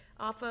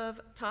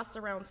of, toss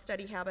around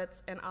study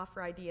habits, and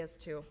offer ideas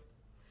to.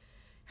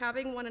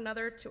 Having one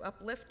another to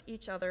uplift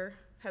each other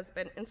has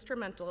been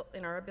instrumental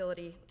in our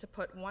ability to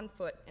put one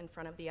foot in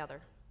front of the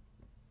other.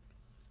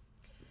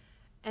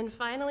 And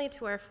finally,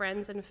 to our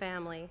friends and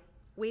family,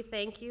 we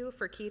thank you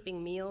for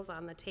keeping meals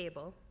on the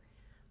table,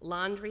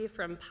 laundry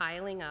from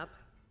piling up,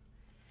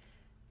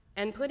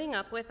 and putting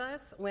up with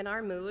us when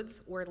our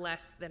moods were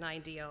less than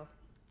ideal.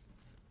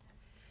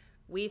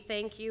 We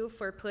thank you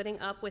for putting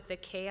up with the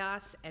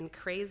chaos and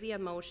crazy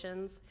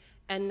emotions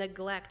and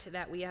neglect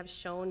that we have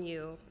shown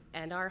you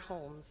and our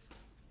homes.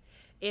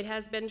 It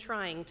has been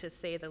trying, to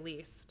say the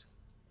least.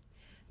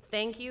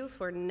 Thank you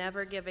for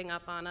never giving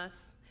up on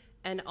us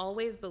and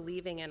always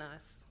believing in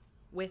us.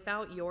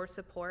 Without your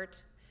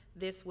support,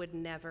 this would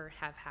never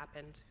have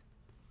happened.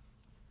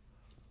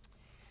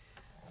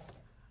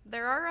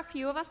 There are a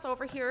few of us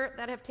over here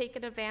that have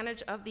taken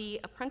advantage of the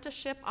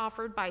apprenticeship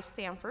offered by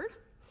Sanford.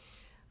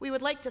 We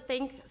would like to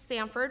thank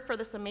Sanford for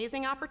this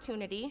amazing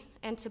opportunity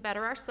and to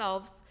better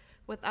ourselves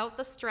without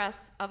the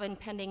stress of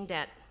impending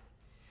debt.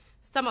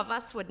 Some of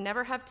us would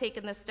never have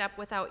taken this step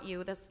without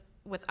you,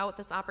 without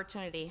this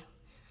opportunity.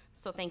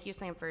 So thank you,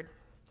 Sanford.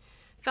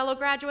 Fellow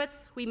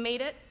graduates, we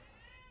made it.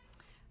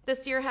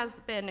 This year has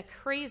been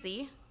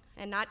crazy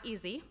and not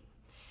easy.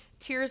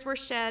 Tears were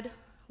shed,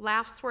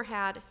 laughs were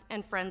had,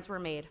 and friends were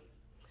made.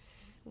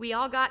 We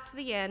all got to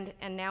the end,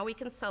 and now we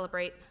can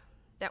celebrate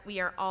that we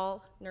are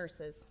all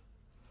nurses.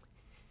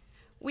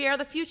 We are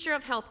the future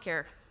of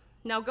healthcare.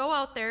 Now go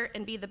out there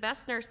and be the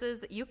best nurses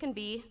that you can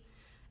be,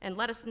 and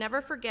let us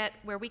never forget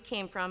where we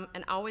came from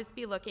and always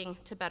be looking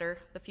to better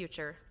the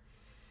future.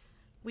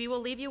 We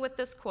will leave you with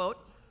this quote: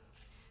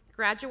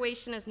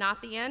 "Graduation is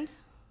not the end,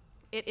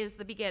 it is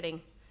the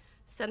beginning."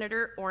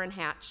 Senator Orrin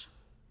Hatch.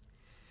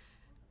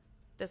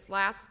 This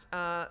last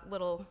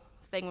little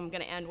thing I'm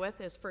going to end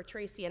with is for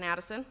Tracy and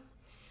Addison.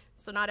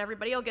 So not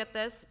everybody will get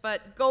this,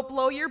 but go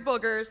blow your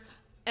boogers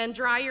and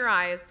dry your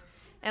eyes,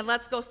 and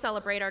let's go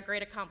celebrate our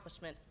great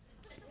accomplishment.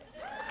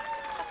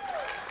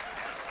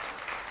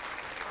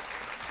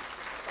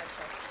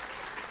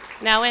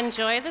 Now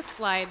enjoy the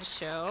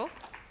slideshow.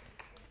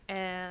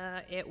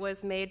 It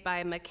was made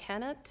by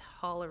McKenna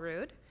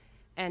Tollerud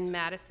and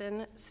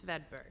Madison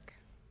Svedberg.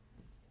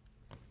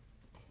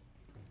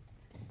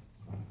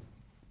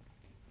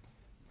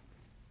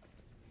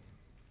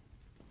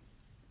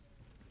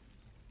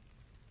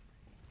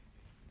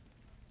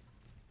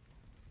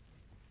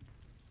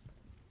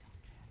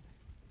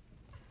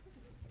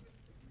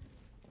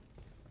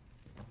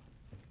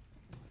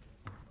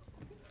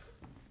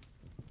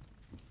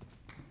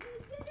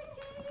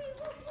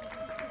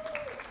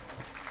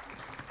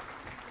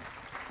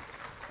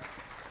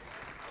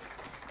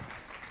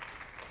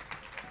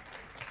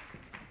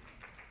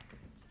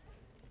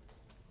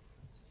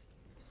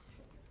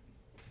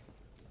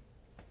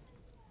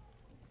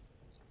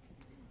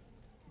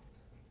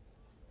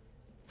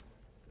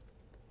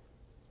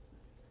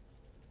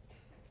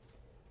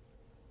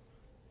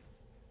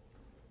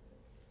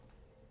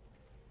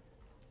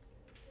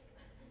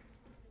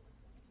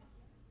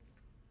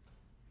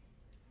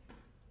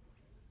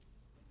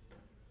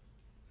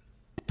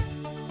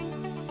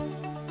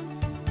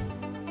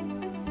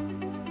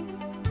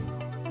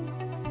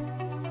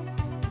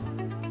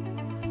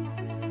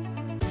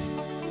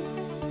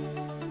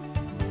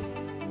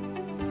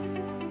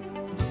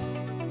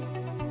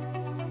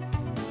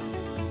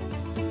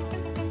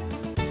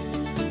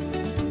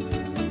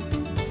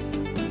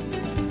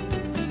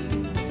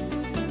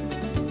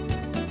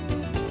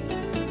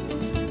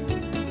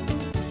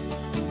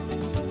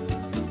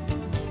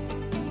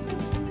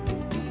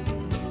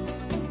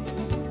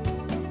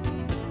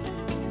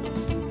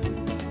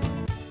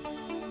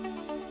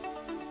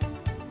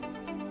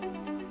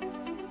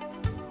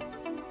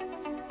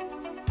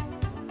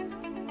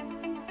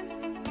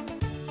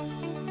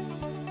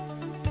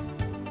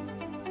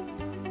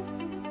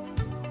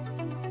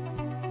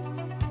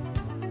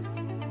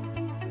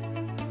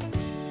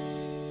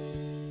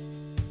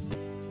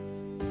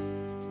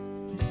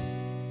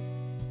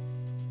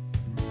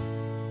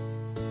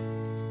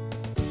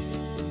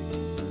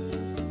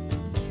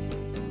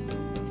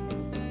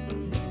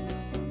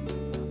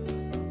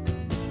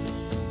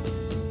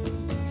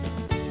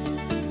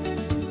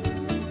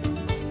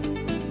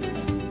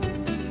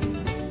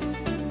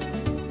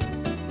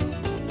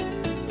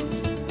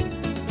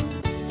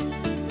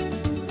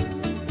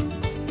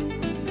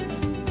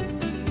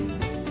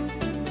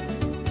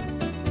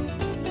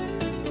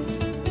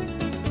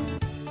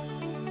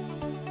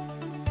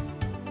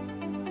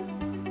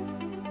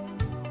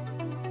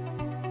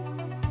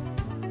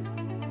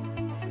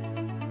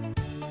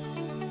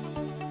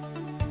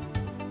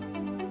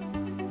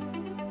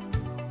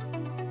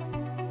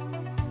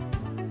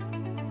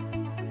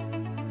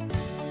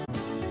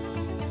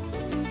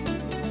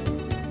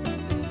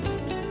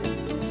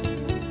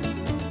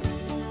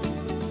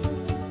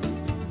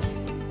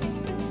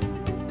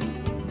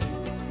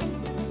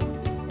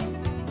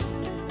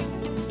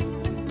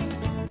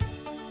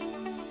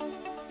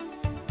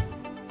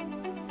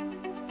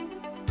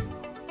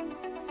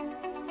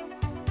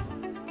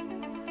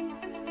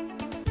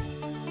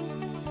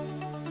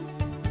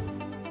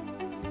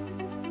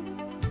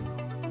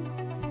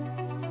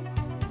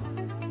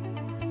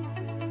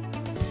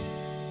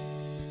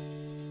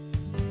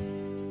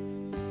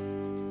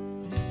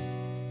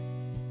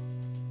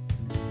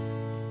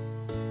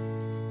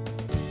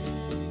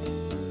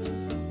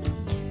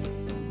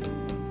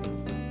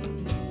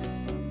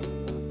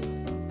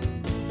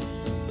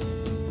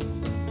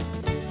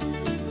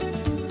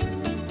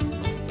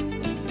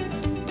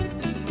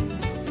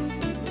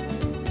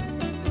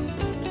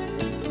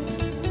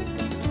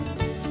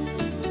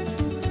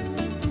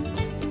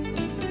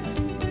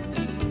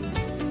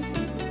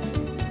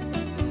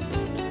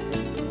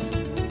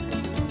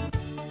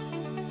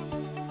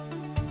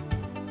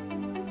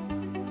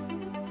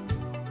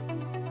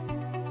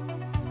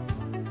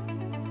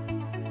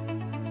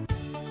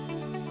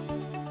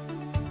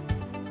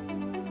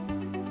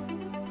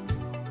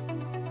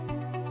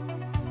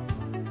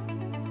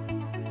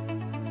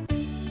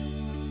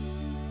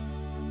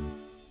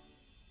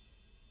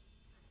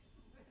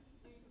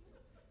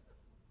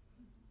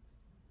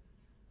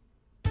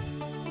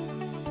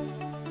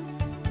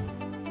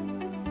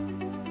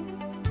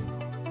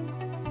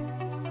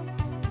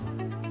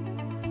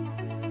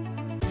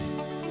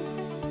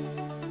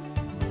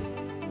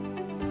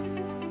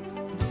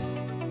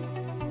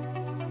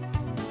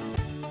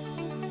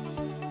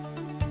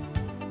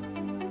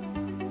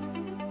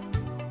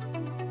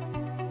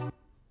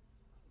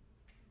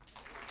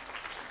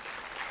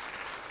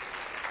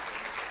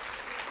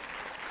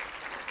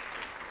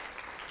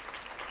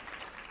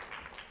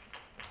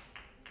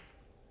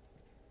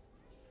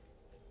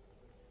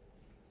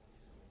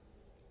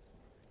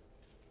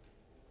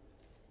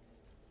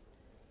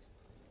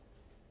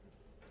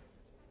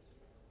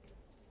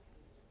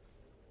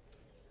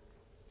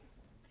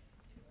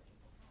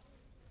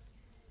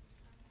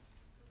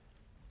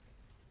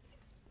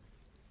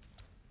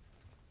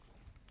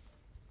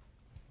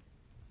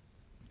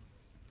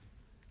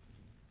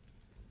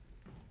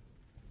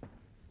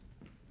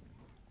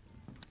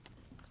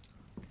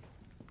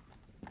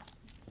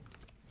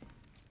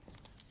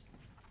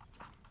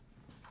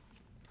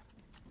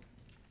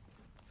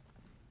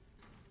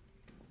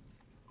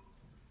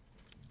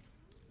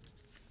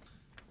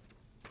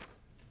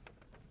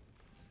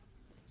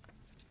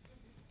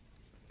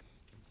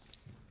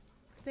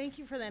 Thank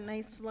you for that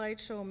nice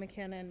slideshow,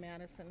 McKenna and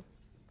Madison.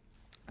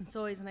 It's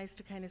always nice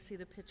to kind of see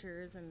the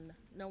pictures and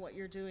know what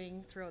you're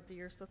doing throughout the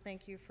year, so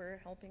thank you for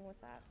helping with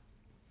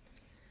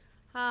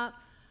that.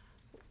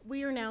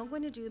 We are now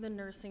going to do the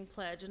nursing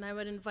pledge, and I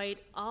would invite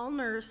all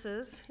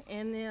nurses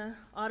in the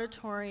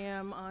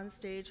auditorium, on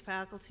stage,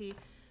 faculty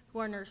who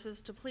are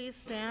nurses, to please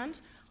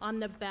stand. On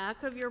the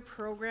back of your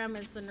program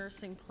is the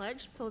nursing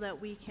pledge so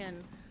that we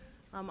can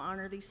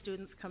honor these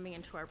students coming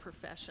into our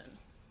profession.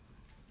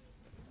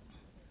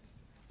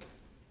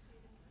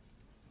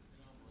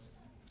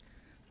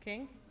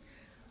 Okay.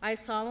 I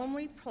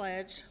solemnly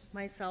pledge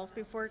myself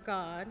before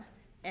God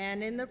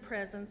and in the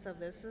presence of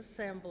this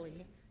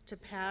assembly to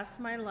pass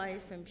my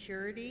life in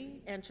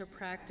purity and to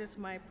practice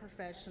my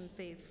profession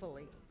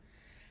faithfully.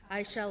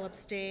 I shall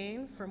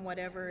abstain from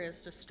whatever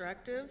is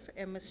destructive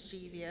and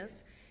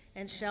mischievous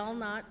and shall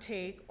not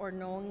take or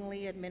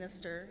knowingly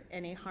administer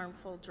any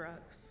harmful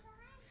drugs.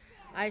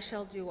 I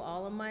shall do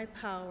all in my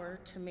power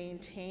to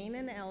maintain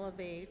and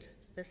elevate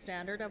the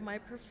standard of my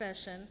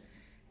profession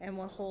and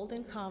will hold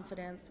in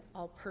confidence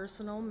all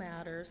personal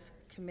matters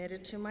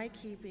committed to my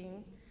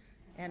keeping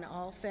and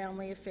all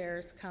family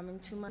affairs coming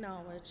to my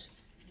knowledge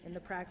in the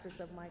practice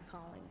of my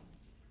calling.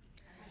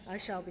 I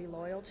shall be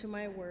loyal to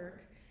my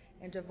work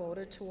and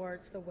devoted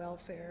towards the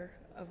welfare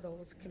of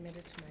those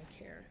committed to my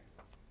care.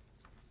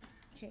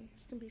 Okay,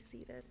 you can be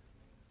seated.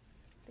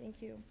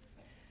 Thank you.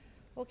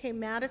 Okay,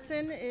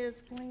 Madison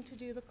is going to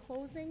do the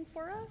closing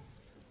for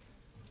us.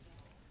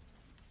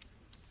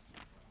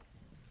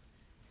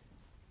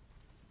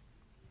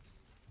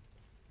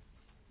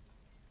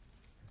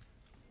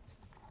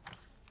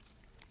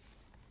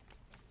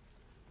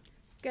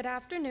 Good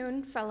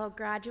afternoon, fellow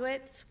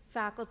graduates,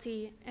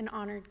 faculty, and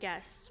honored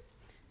guests.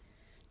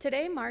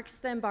 Today marks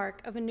the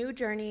embark of a new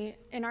journey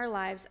in our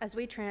lives as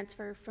we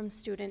transfer from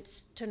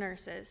students to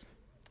nurses.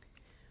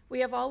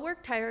 We have all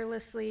worked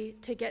tirelessly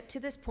to get to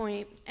this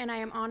point, and I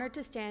am honored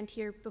to stand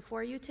here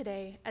before you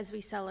today as we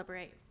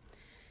celebrate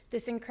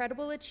this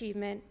incredible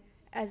achievement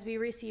as we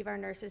receive our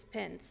nurses'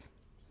 pins.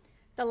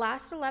 The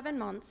last 11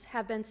 months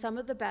have been some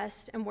of the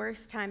best and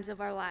worst times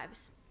of our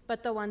lives.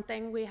 But the one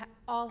thing we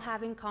all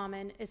have in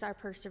common is our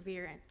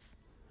perseverance.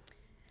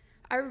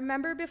 I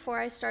remember before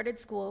I started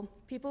school,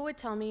 people would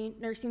tell me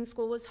nursing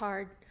school was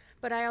hard,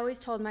 but I always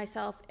told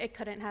myself it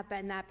couldn't have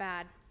been that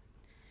bad.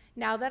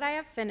 Now that I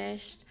have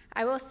finished,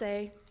 I will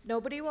say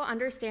nobody will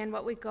understand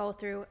what we go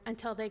through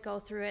until they go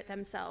through it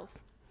themselves.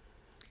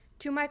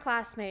 To my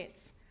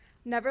classmates,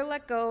 never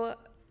let go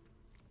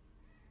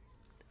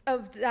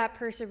of that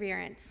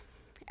perseverance.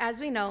 As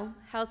we know,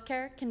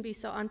 healthcare can be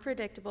so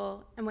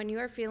unpredictable, and when you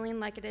are feeling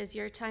like it is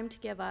your time to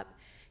give up,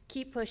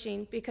 keep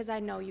pushing because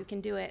I know you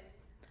can do it.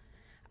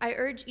 I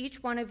urge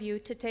each one of you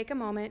to take a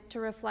moment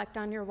to reflect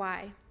on your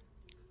why.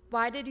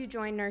 Why did you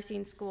join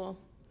nursing school?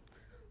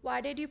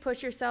 Why did you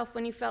push yourself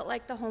when you felt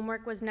like the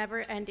homework was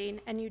never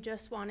ending and you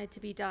just wanted to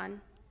be done?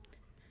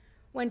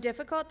 When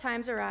difficult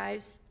times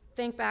arise,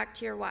 think back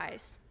to your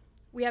whys.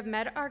 We have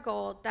met our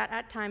goal that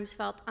at times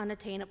felt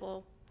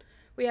unattainable.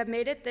 We have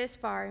made it this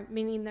far,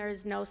 meaning there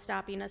is no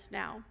stopping us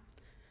now.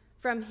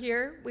 From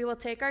here, we will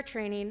take our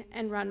training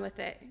and run with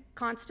it,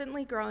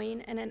 constantly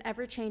growing in an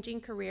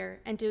ever-changing career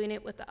and doing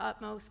it with the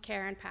utmost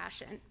care and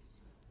passion.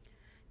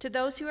 To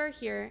those who are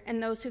here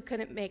and those who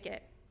couldn't make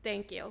it,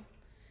 thank you.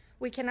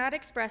 We cannot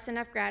express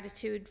enough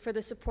gratitude for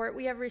the support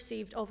we have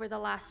received over the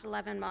last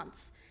 11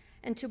 months.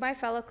 And to my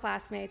fellow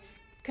classmates,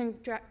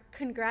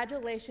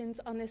 congratulations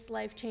on this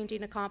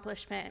life-changing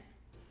accomplishment.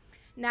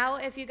 Now,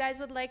 if you guys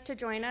would like to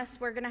join us,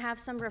 we're going to have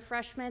some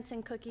refreshments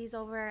and cookies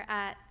over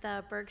at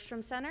the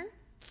Bergstrom Center.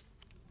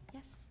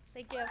 Yes,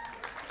 thank you.